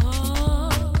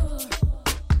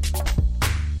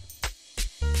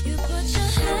 You put your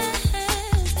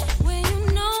hands where you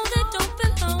know they don't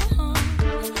belong.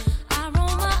 I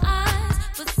roll my eyes,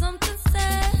 but something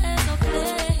says I'll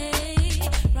play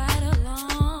right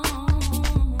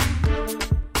along.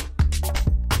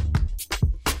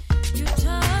 You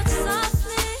touch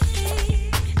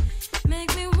softly,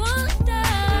 make me wonder,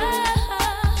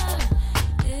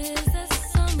 is there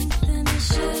something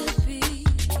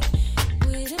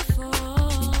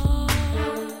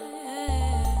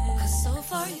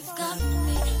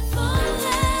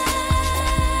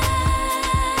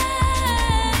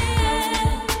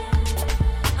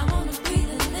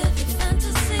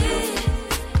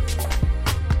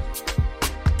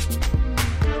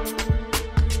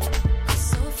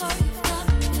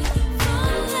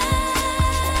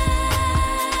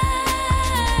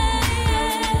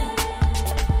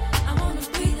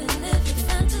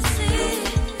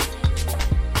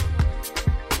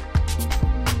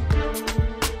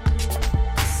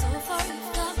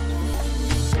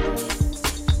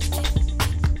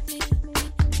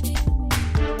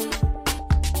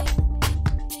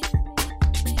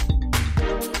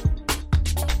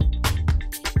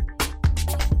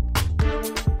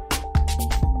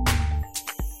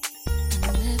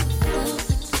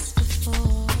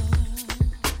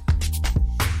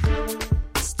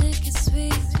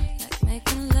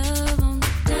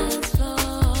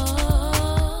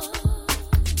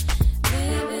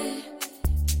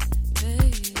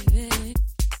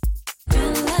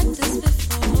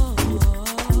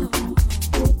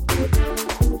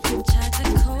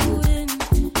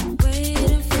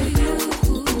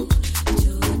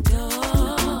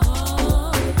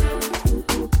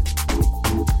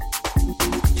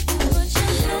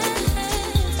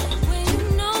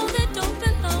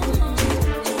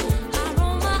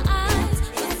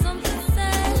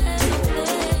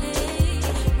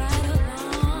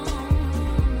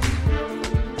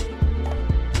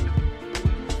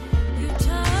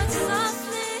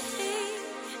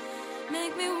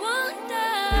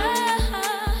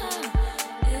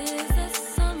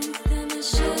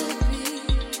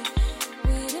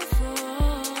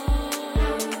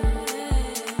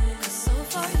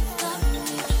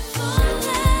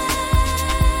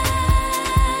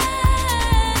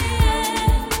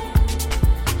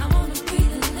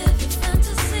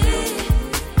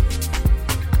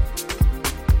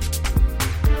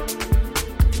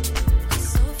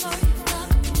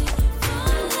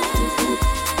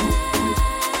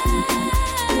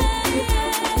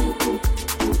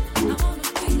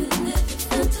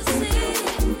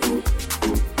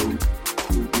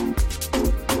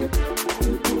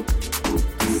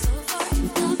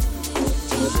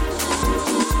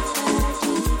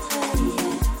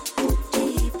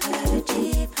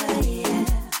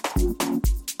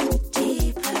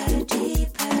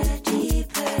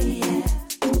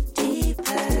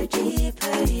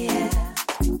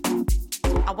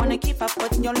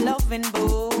with your loving,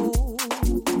 boo.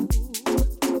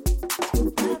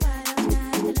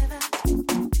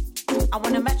 I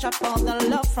wanna match up all the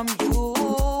love from you.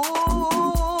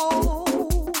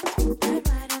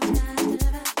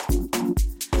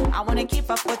 I wanna keep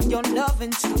up with your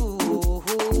loving too.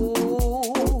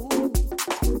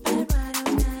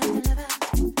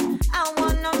 I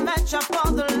wanna match up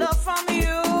all the love from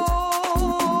you.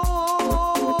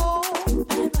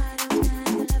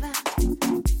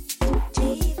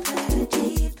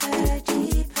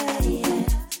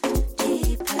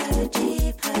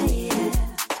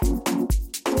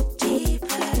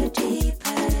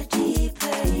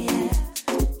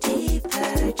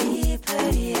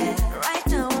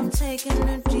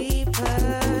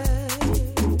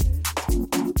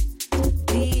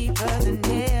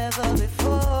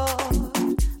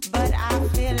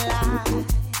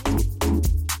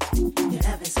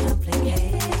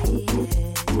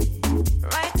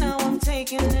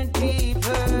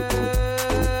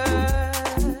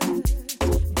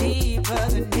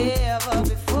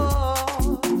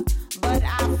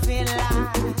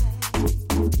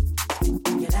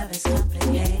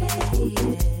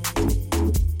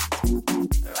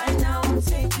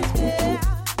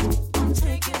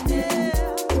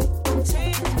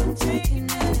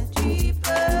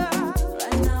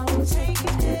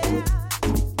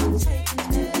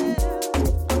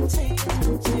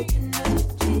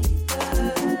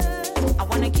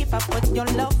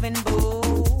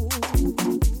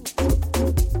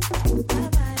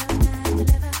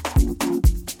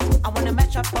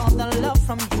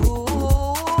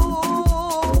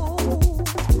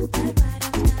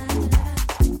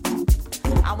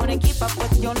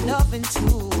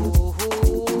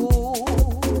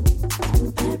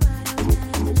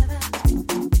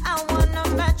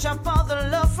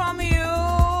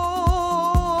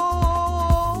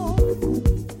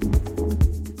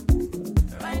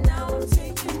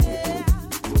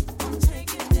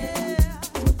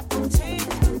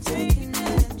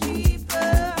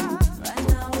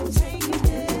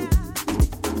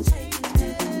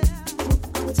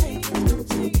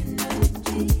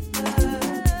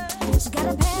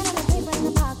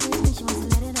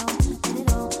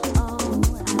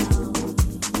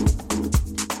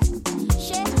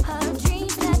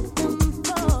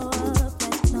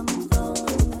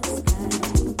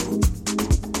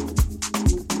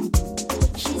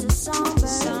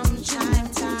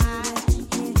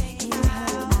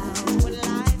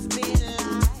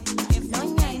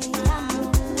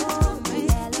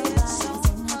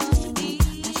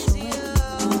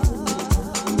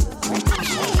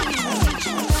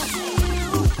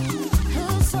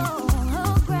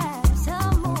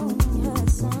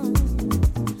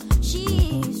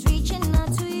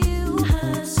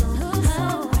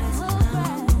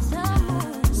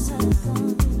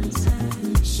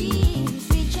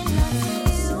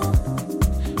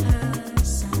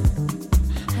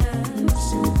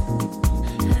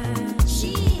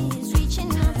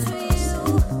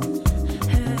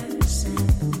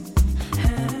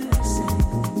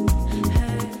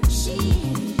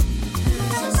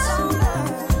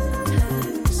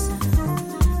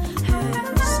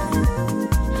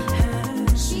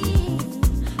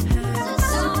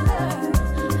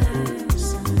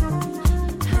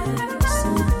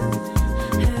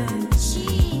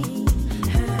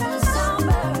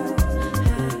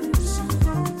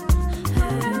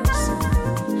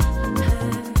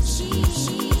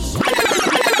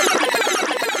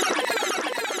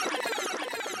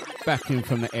 Back in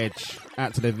from the edge,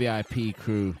 out to the VIP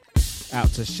crew, out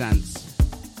to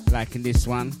Shants, liking this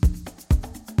one.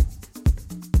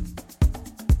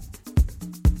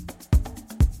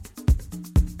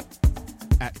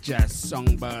 At Jazz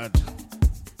Songbird.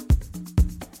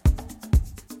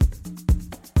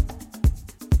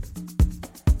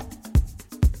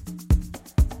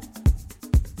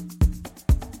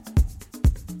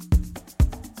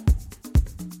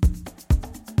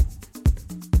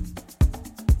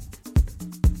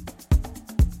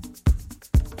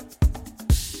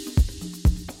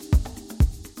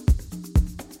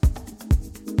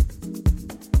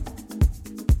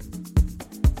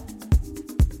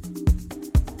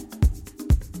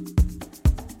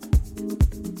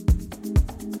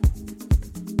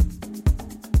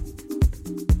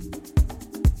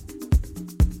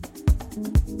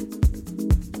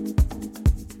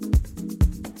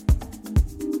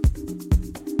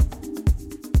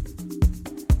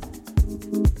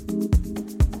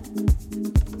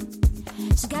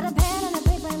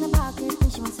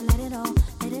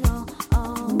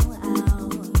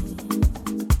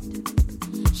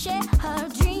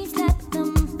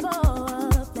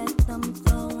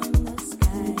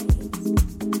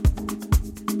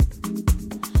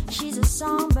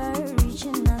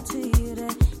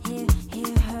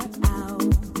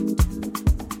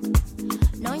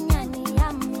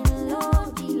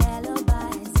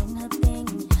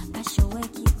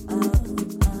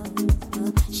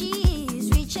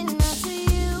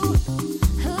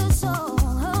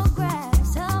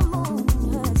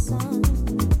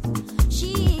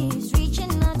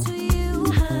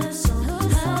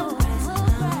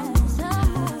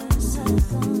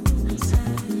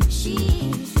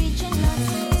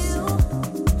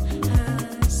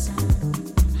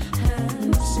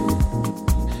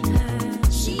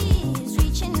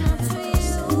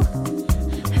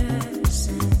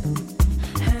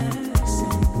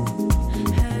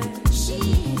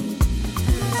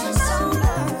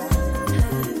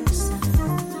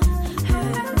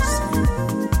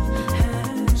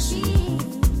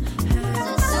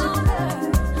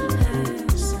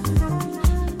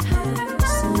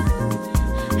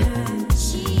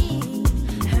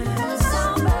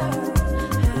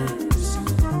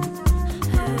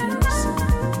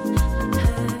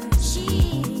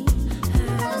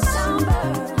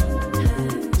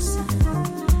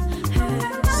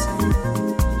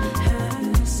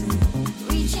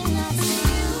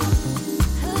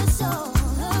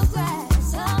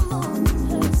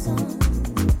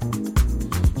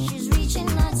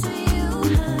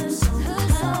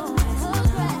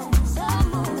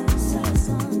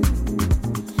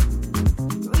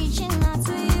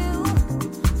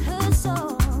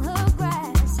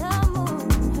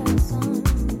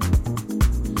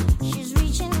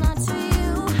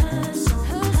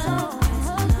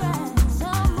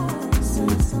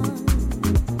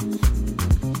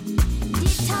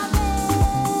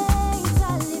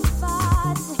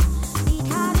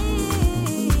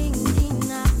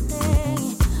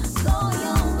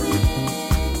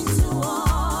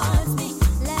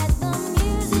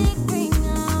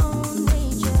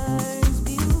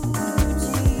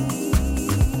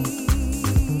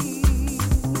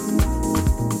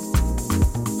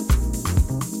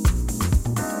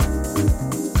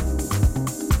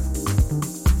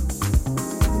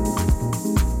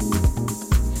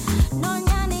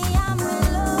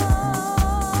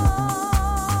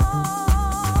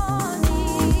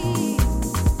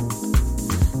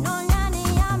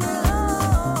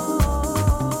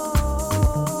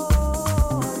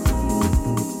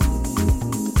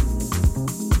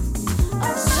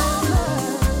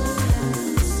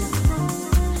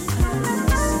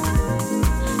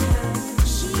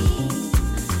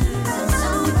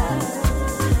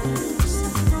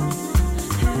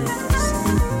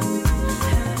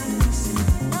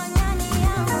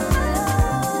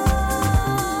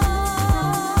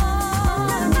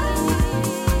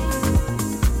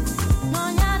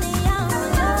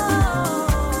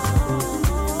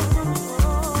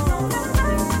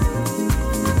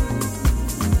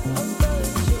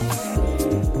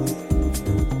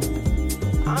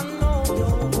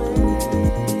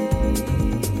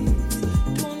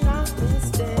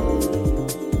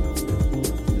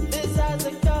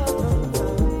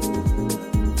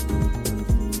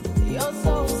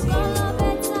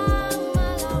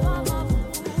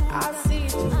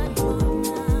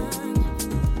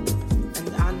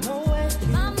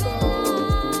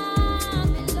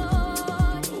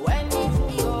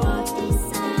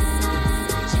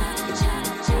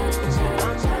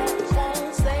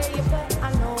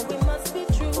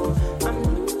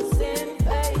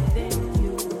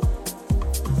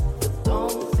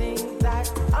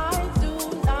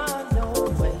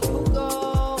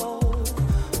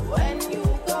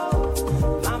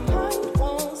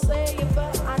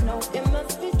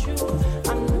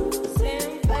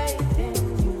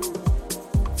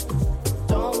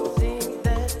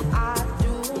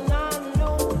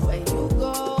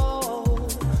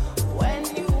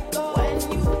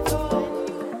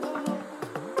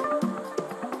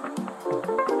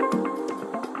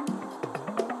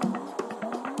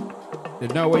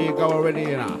 know where you go already,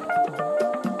 you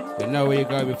know. You know where you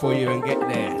go before you even get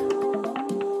there.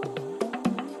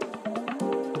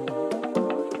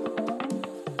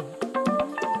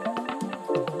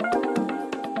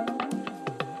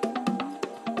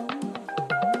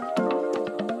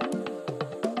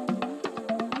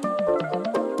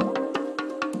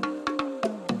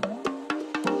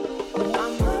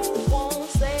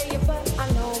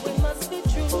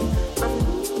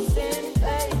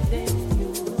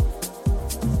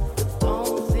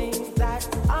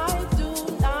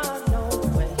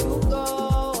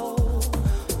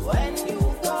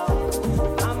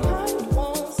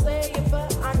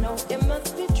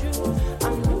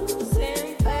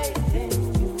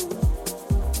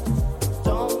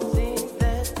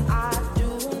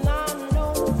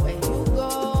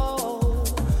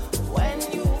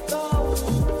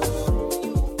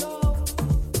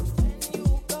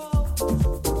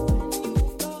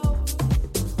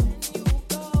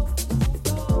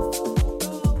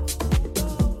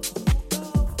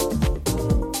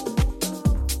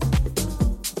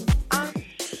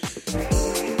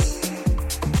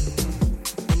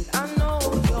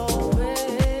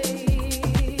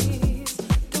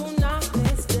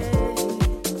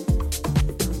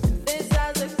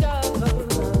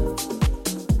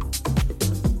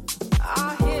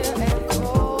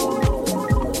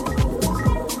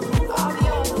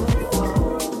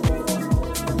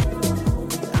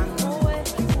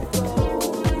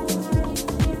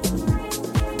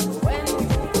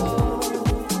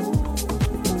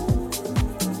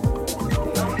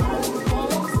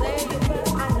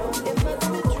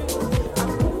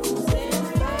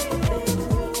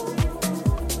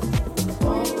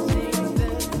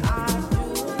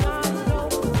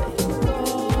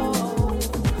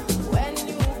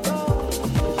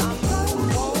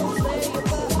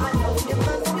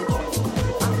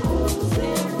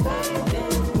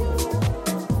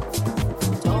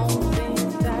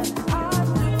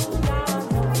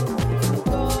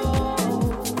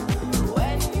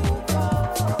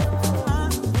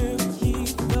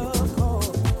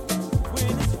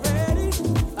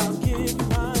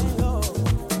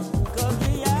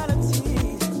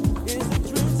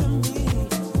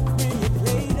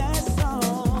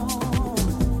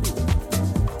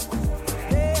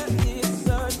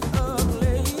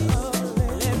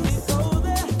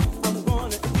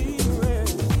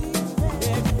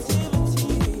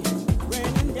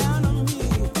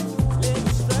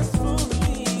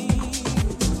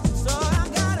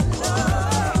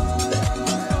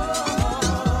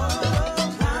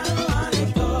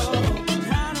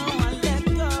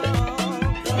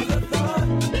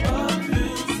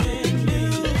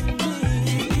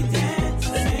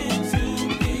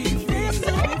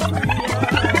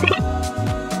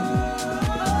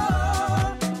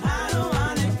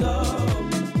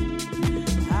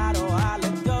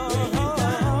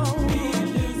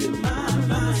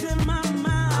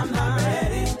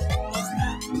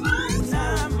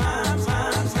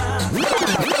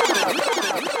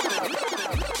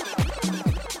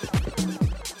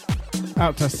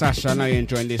 Out to Sasha, I know you're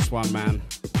enjoying this one, man.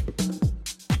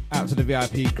 Out to the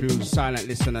VIP crew, silent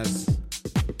listeners.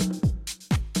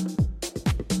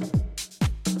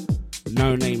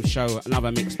 No Name Show,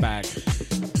 another mixed bag.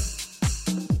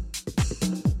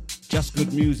 Just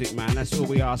good music, man, that's all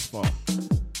we ask for.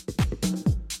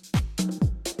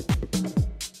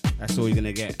 That's all you're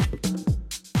gonna get.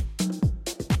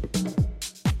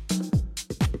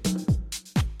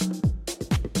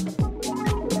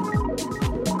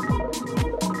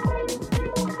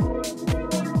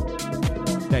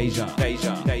 Deja,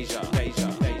 Deja, Deja, Deja,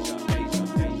 Deja, Deja,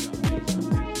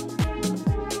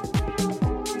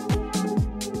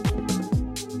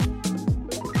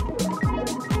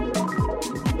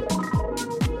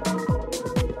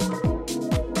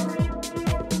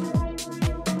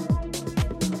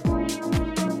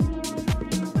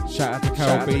 Shout out to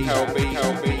Carol B.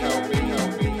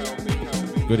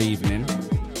 Good evening.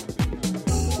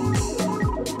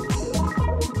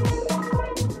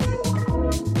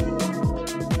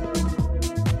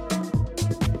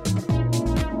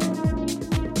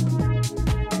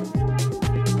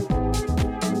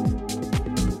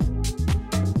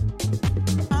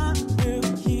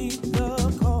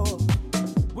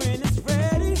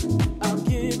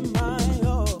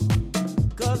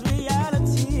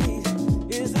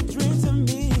 Is a dream to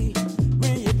me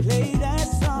when you play that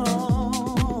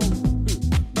song.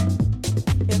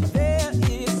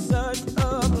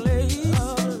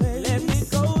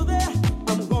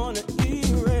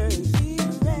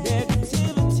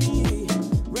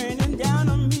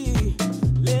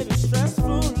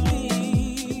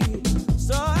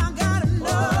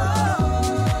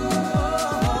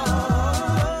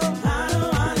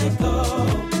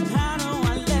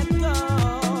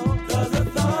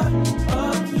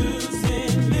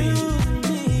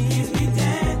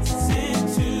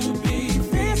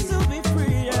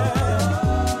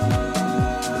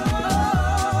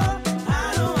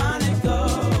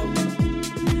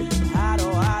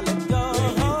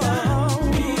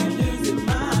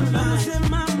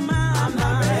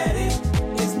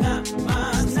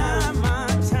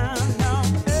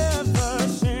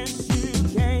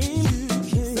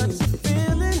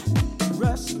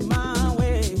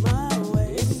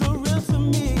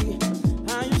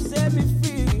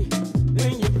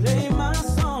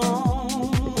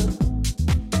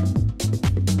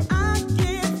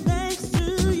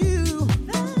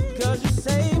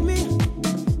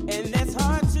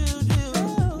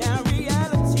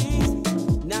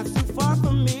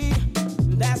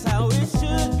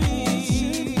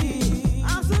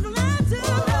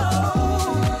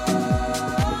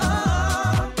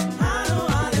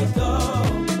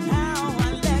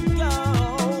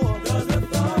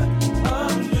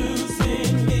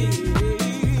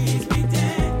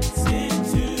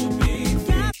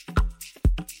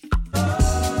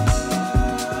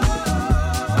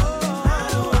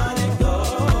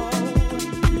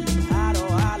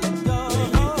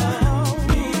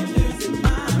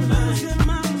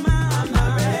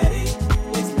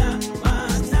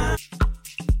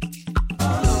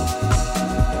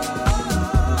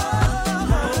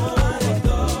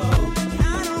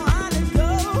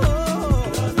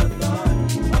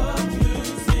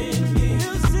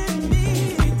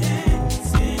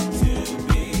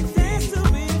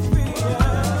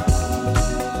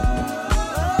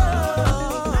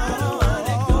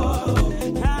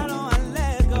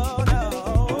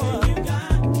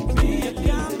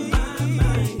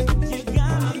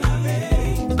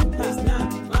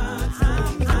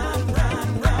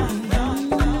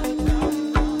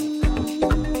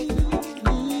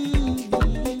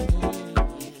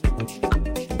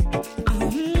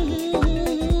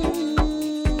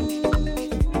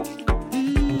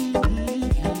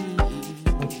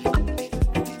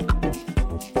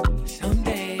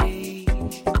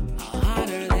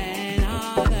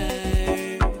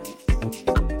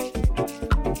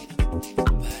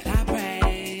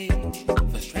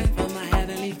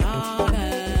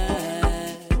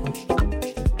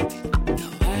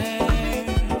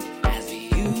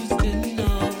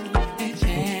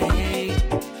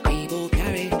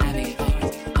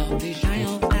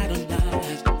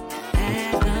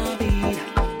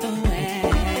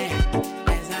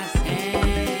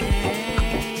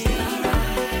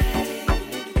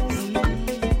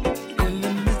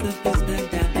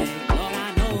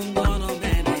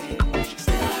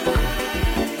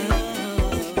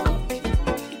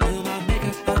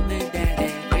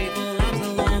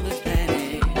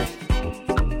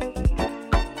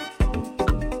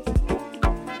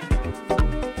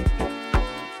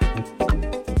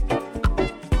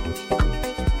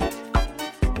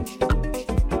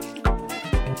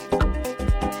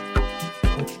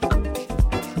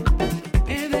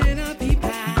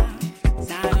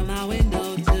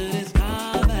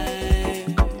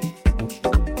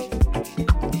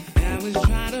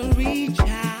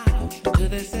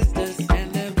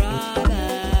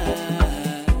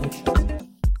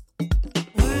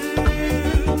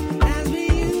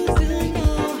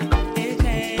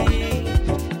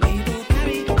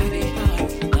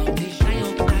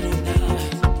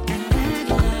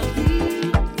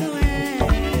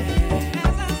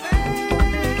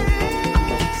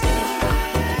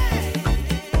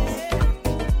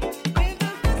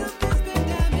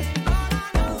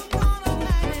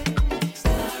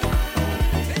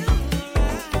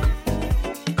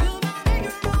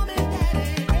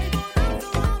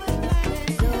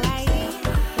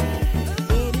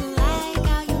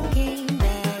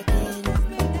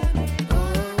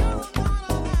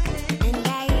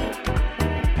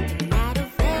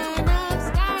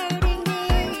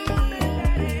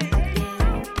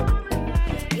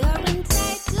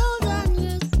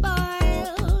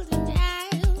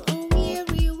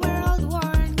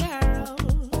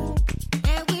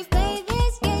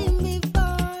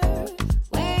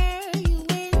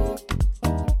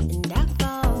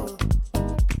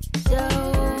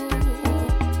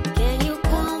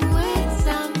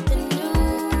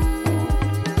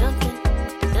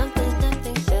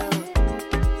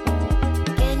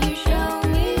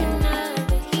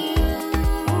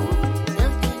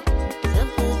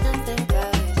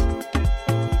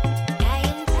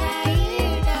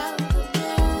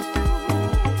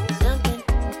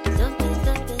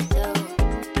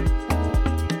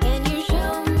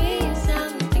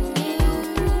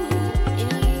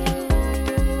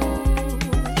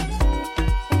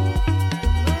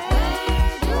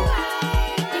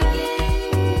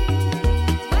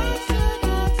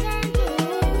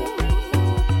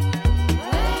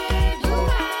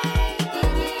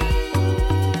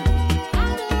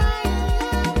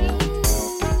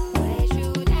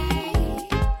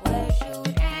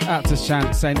 Out to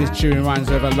Shant saying this tune reminds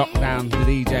her of a lockdown, the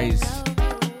DJs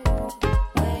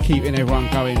keeping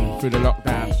everyone going through the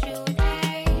lockdown.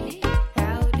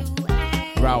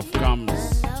 Ralph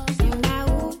Gums,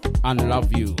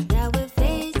 Unlove You.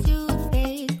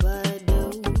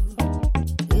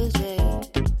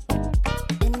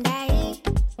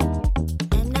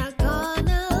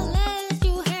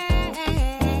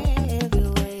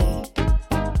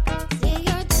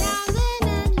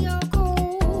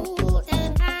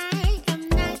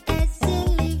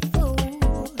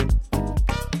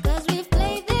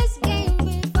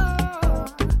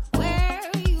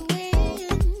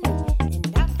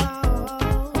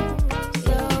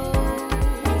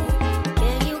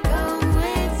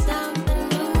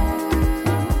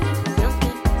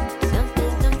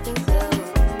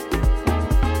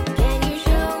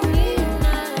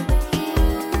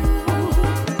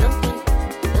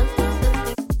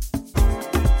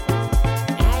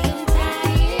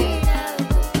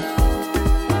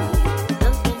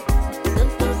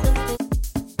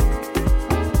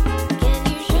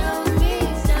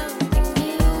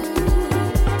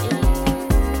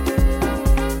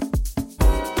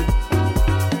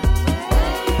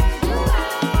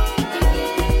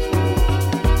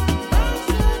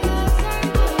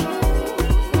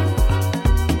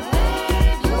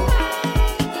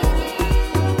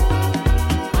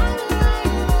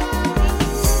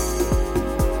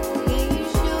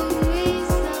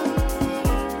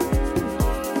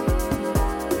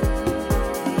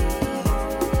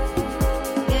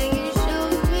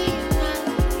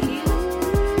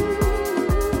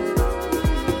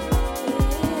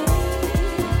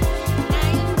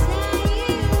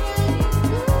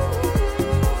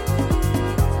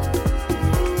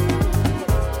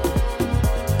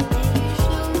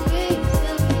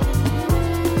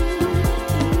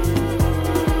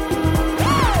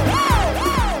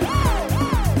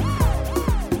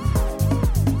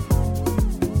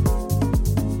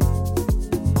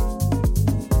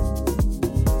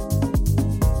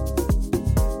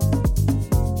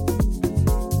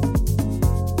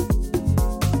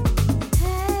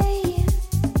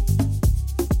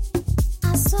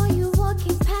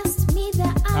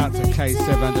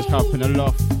 K7 just up in the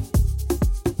loft.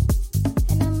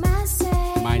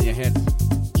 Mind your head.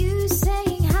 You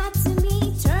saying hi to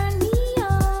me, turn me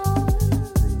on.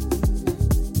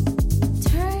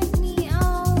 Turn me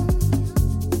on.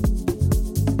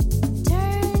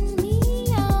 Turn me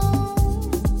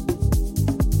on.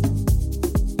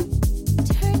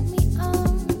 Turn me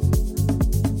on.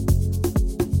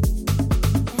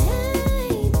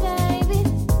 Hey baby,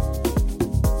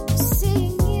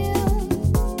 seeing you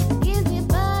gives me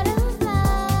butterflies.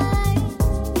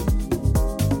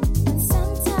 And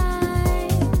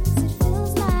sometimes it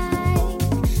feels like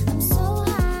I'm so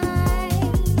high.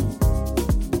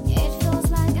 It feels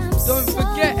like I'm so Don't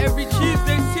forget every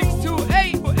Tuesday 6 to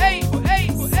 8 or 8 or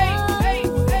 8 or 8 or 8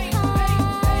 or 8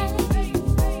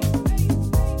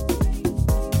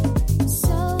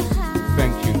 so high.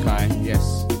 Thank you, Kai. Yes.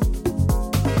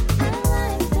 I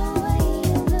like the way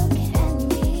you look at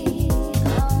me.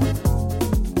 Oh,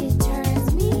 it turns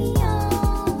me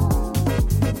on.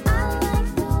 I like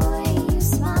the way you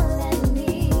smile at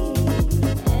me.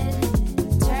 It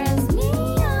turns me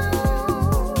on.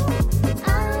 I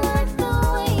like the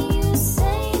way you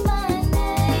say my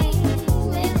name.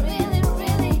 It really,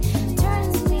 really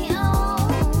turns me on.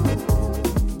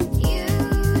 You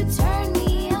turn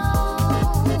me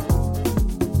on.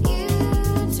 You turn me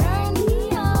on.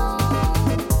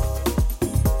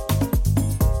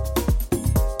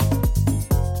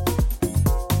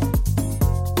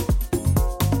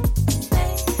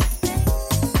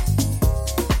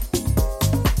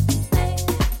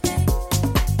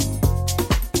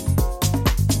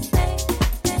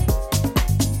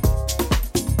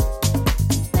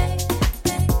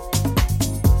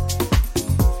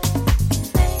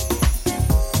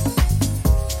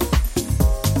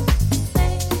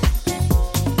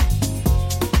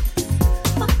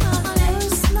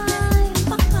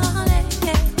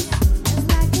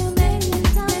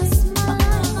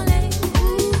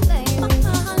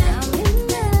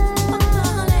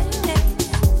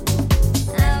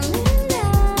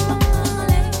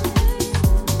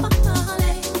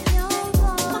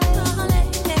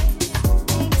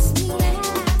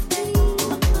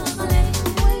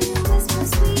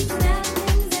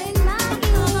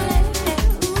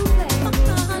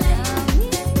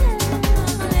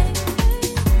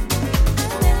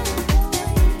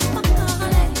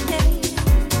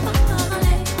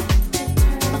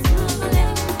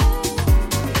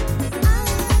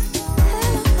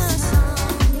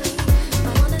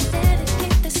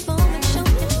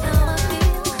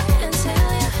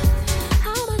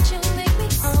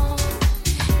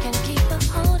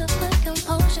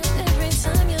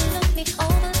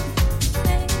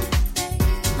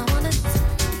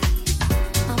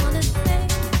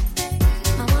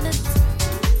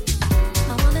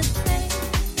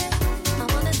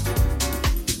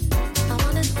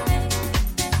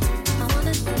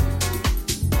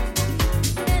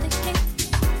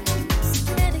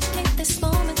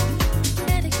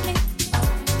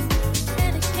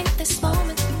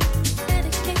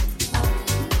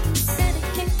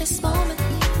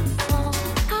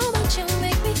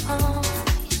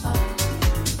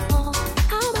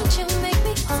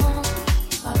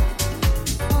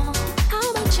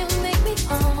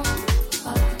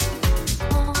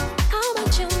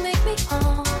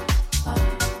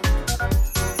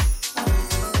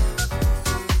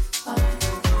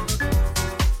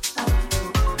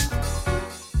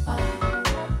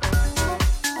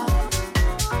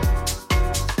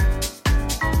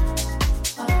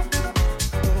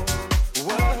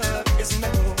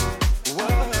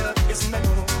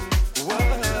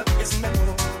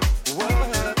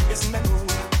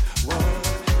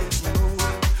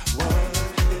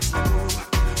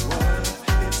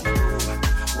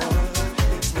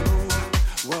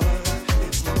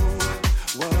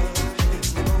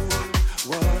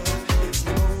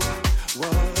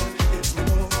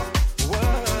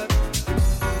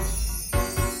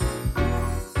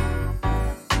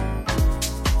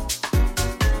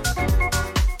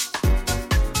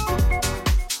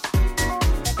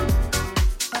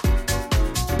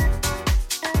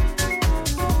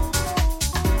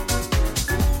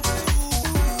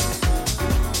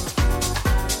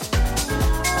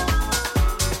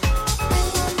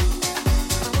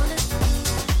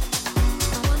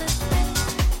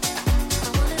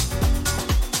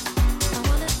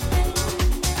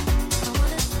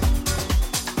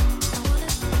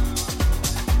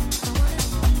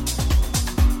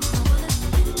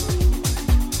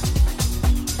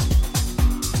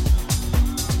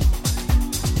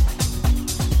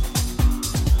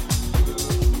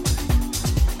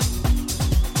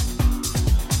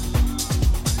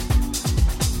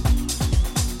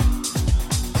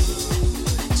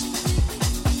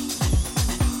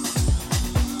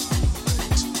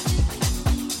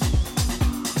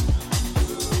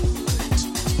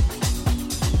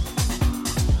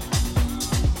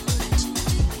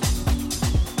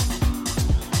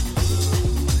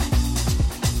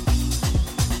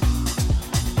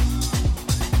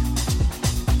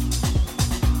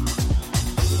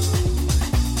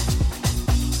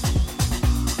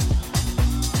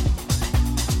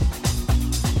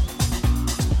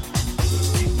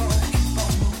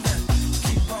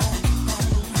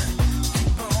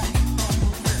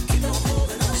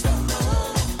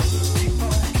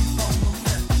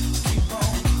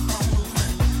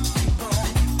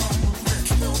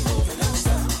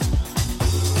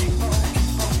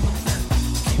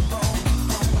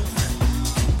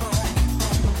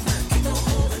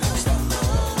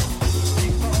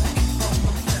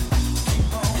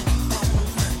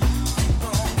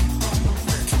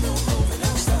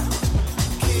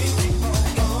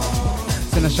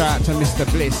 Shout out to Mr.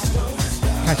 Bliss.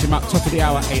 Catch him up top of the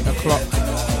hour, 8 o'clock.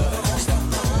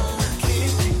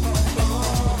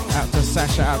 Out to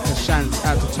Sasha, out to Shantz,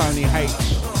 out to Tony H.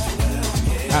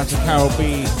 Out to Carol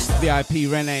B,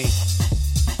 VIP Renee.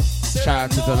 Shout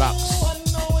out to Deluxe.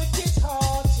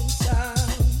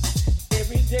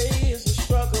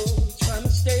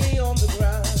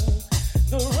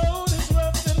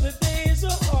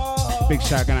 Big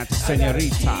shout going out to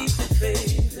Senorita.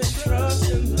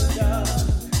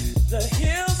 The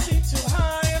hills seem too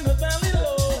high and the valley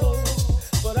low,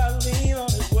 but I lean on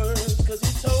his words cause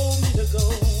he told me to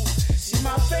go. See,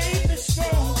 my faith is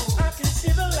strong, I can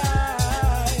see the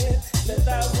light, that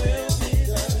thy will be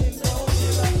done. Don't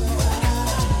give up the fight.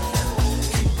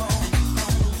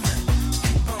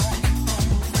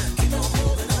 Keep on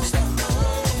moving, don't stop,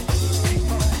 keep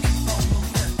on,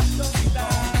 don't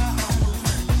stop.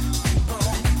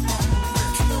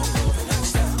 Keep on moving.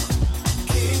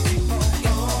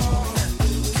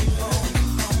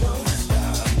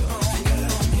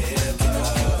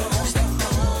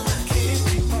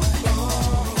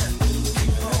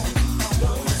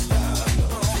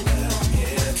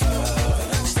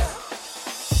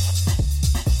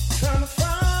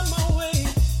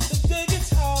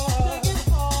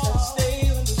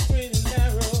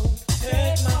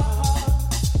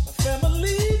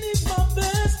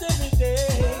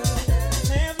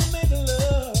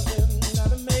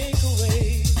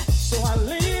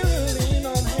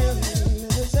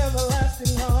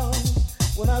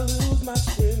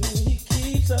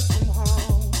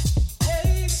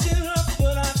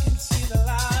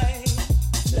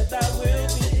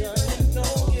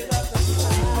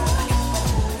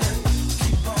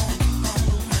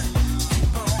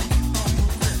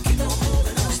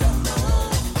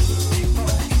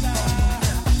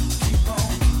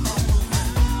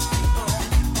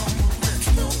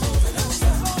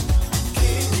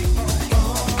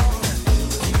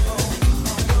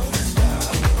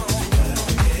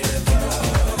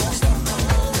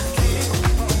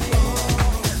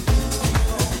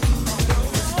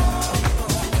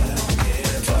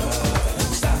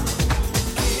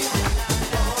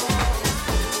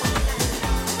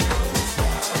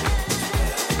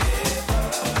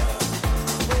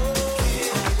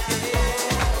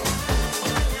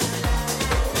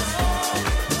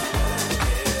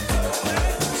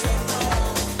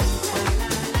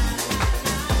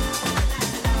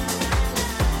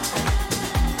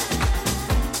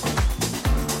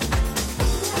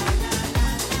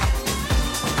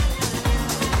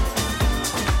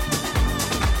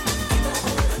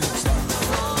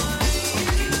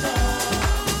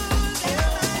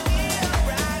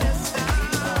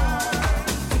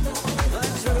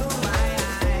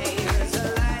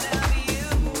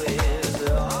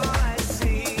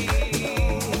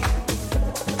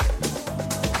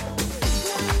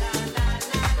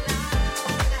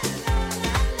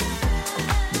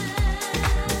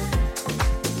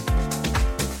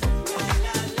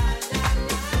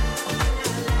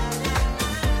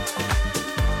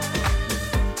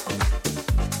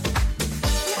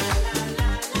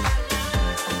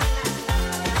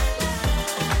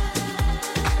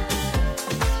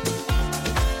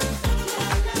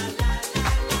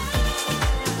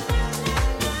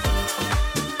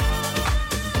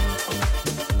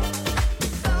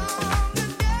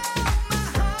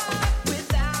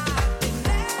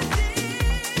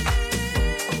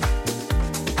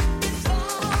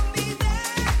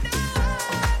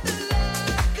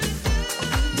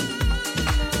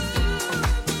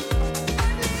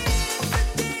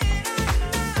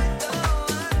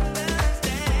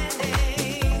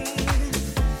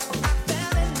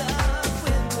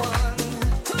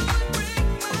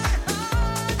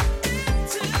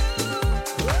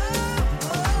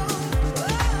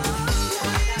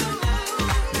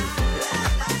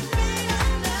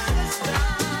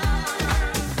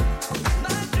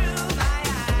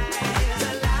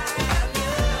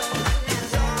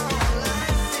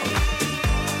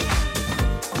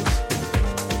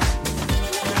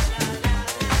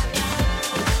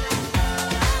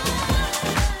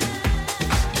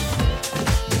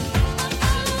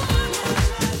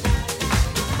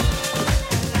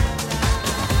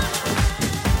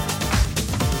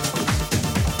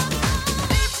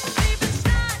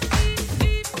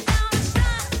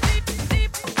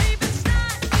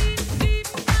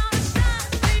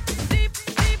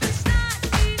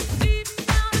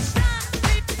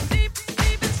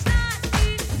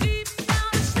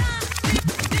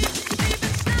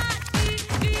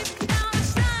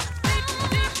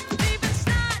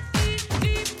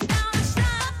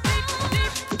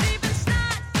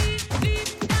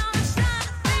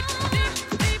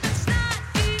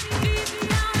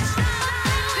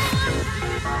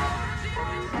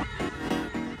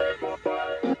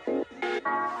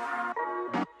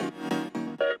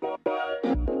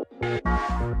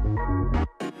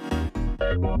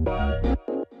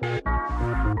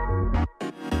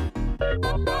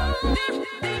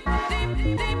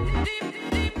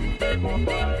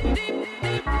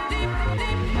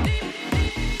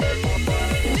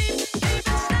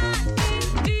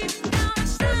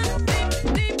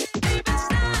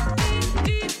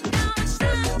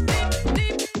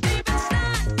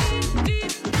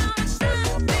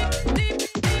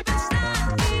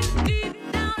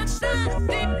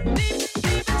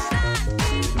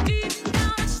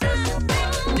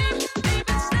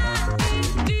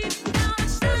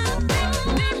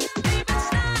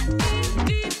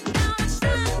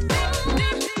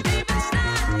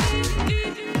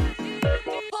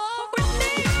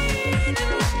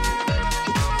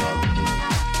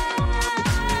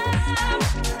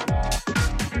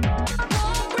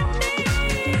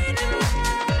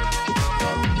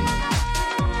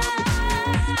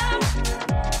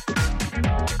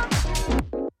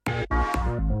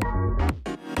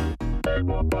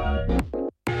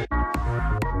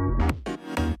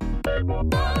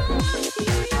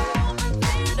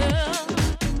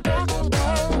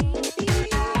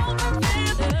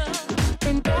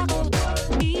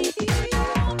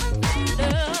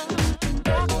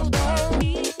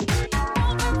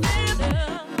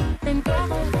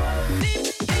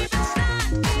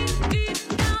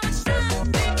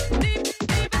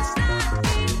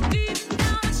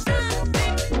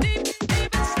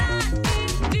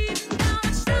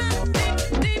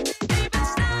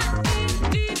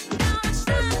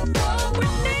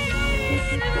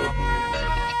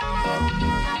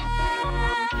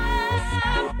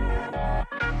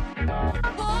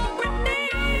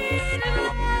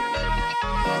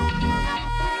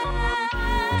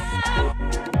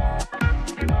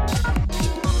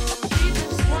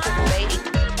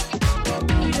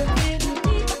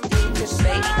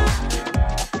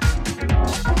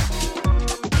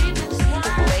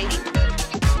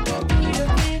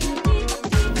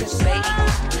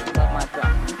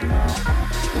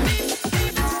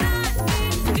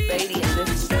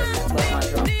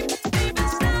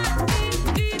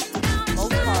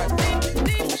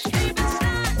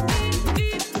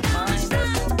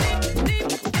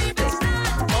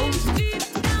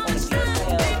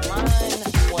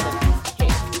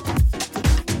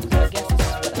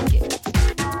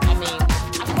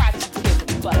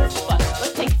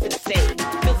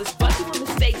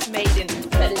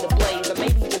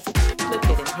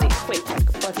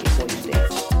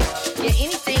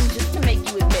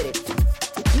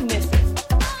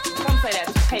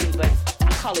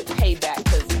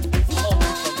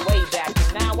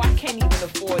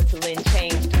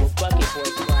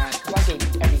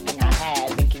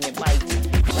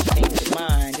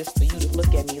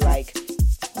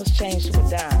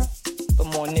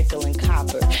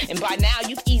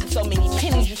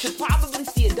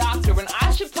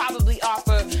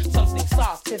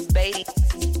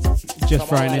 Just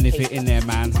throwing anything in there,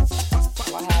 man.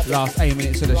 Last 8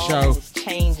 minutes of the show.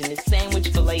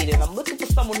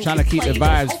 Trying to keep the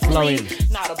vibes flowing.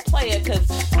 Not a player, because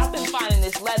I've been finding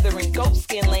this leather and goat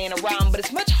skin laying around, but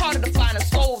it's much harder to find a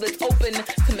soul that's open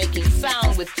to making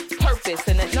sound with purpose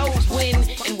and that knows when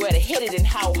and where to hit it and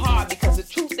how hard. Because the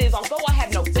truth is, although I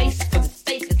have no basis for the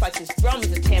state, it's like this drum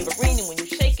is a tambourine, and when you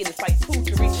shake it, it's like two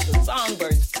Teresa's of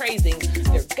songbirds praising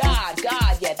their God.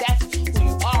 God, yeah, that's who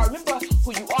you are. Remember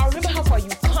who you are. Remember how far you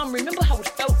come. Remember how it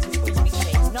felt before you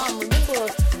became numb. Remember,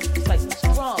 it's like this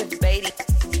drum, baby.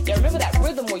 Yeah, remember that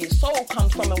rhythm where your soul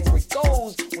comes from and where it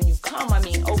goes when you come. I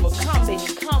mean, overcome,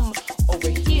 baby, come over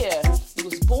here. You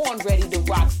was born ready to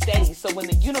rock steady. So when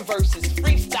the universe is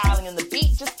freestyling and the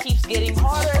beat just keeps getting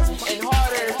harder and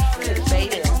harder, it's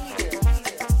baby.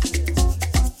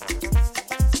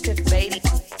 It's baby.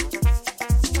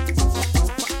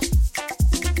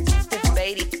 It's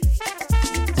baby.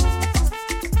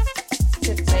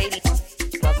 It's baby.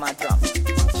 Love my drum.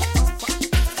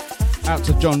 Out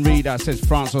to John Reed that says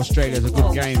France, Australia is a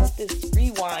good game. Let this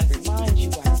rewind remind you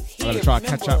I'm here. I'm gonna try to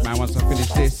catch up, man, once I finish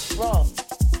this.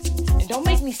 And don't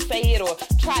make me say it or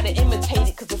try to imitate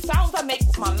it, because the sounds I make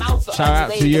with my mouth are shout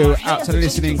out to you, out to the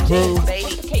listening crew.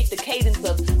 Replicate the cadence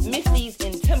of Missy's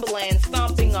in Timberland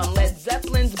stomping on Led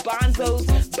Zeppelin's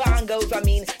bongos, I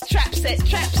mean trap set,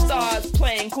 trap stars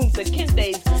playing Kunta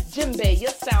Kinte's djembe.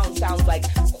 Your sound sounds like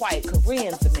quiet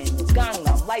Koreans, the man with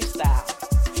Gangnam lifestyle.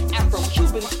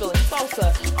 Afro-Cubans spilling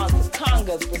salsa onto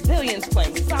congas, Brazilians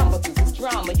playing samba through the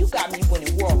drama. You got me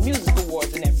winning world music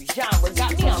awards in every genre.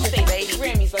 Got me on stage, baby,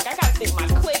 Grammys, like I gotta think my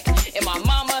clique and my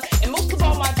mama, and most of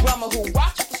all my drummer who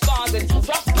rocks the stars and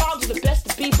drops bombs with the best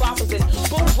of beboppers and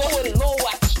boom forward and low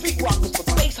at the street rockers for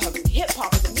bass hungry hip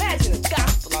hoppers. Imagine a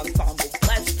gospel ensemble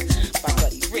blessed by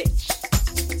Buddy Rich.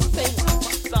 Singing,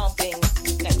 stomping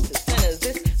next to sinners.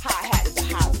 This hi-hat is a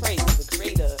high praise to the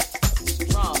creator of this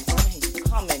drum.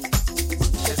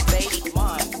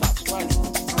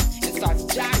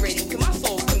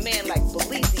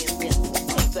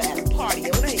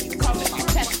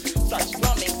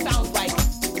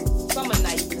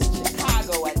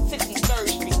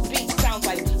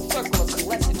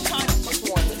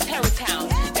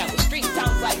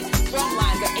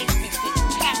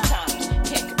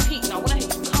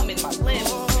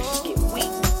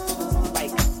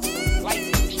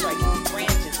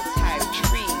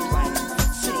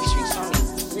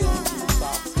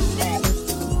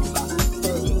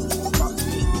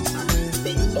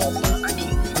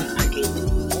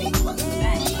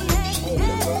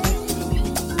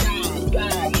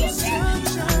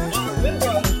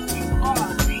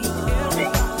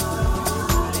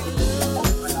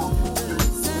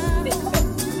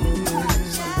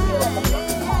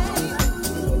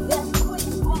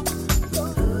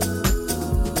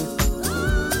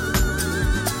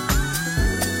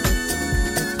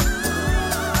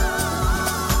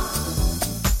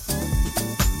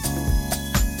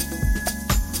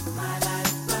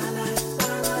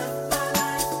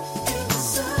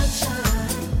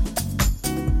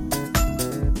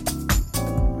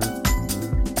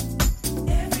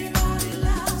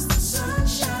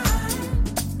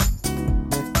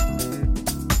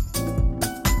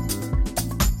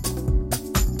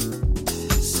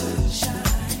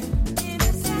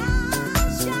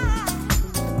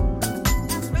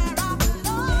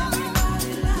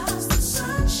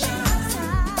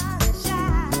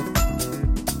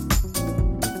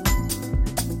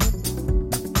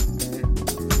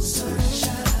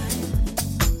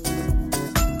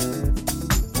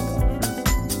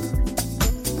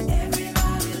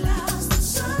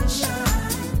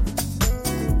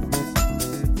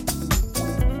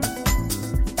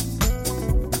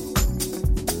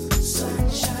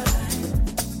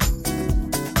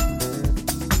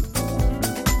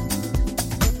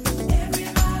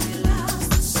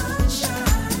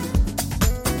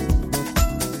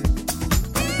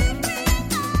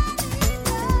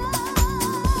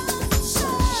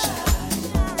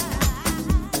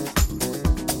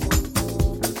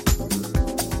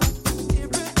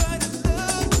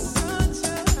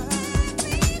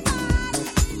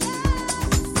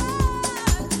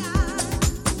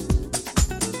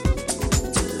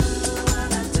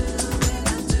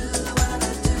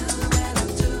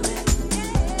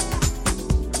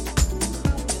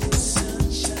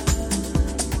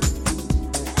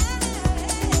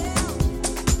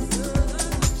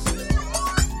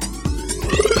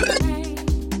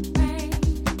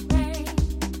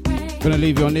 Gonna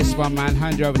leave you on this one, man.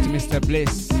 Hand you over to Mr.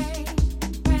 Bliss.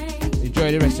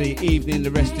 Enjoy the rest of your evening, the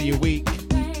rest of your week.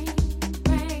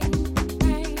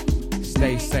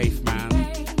 Stay safe, man.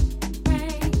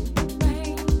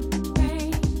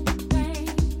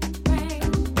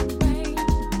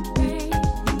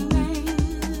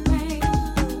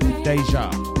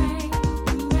 Deja.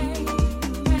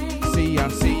 See ya,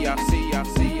 see ya, see ya,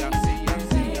 see ya.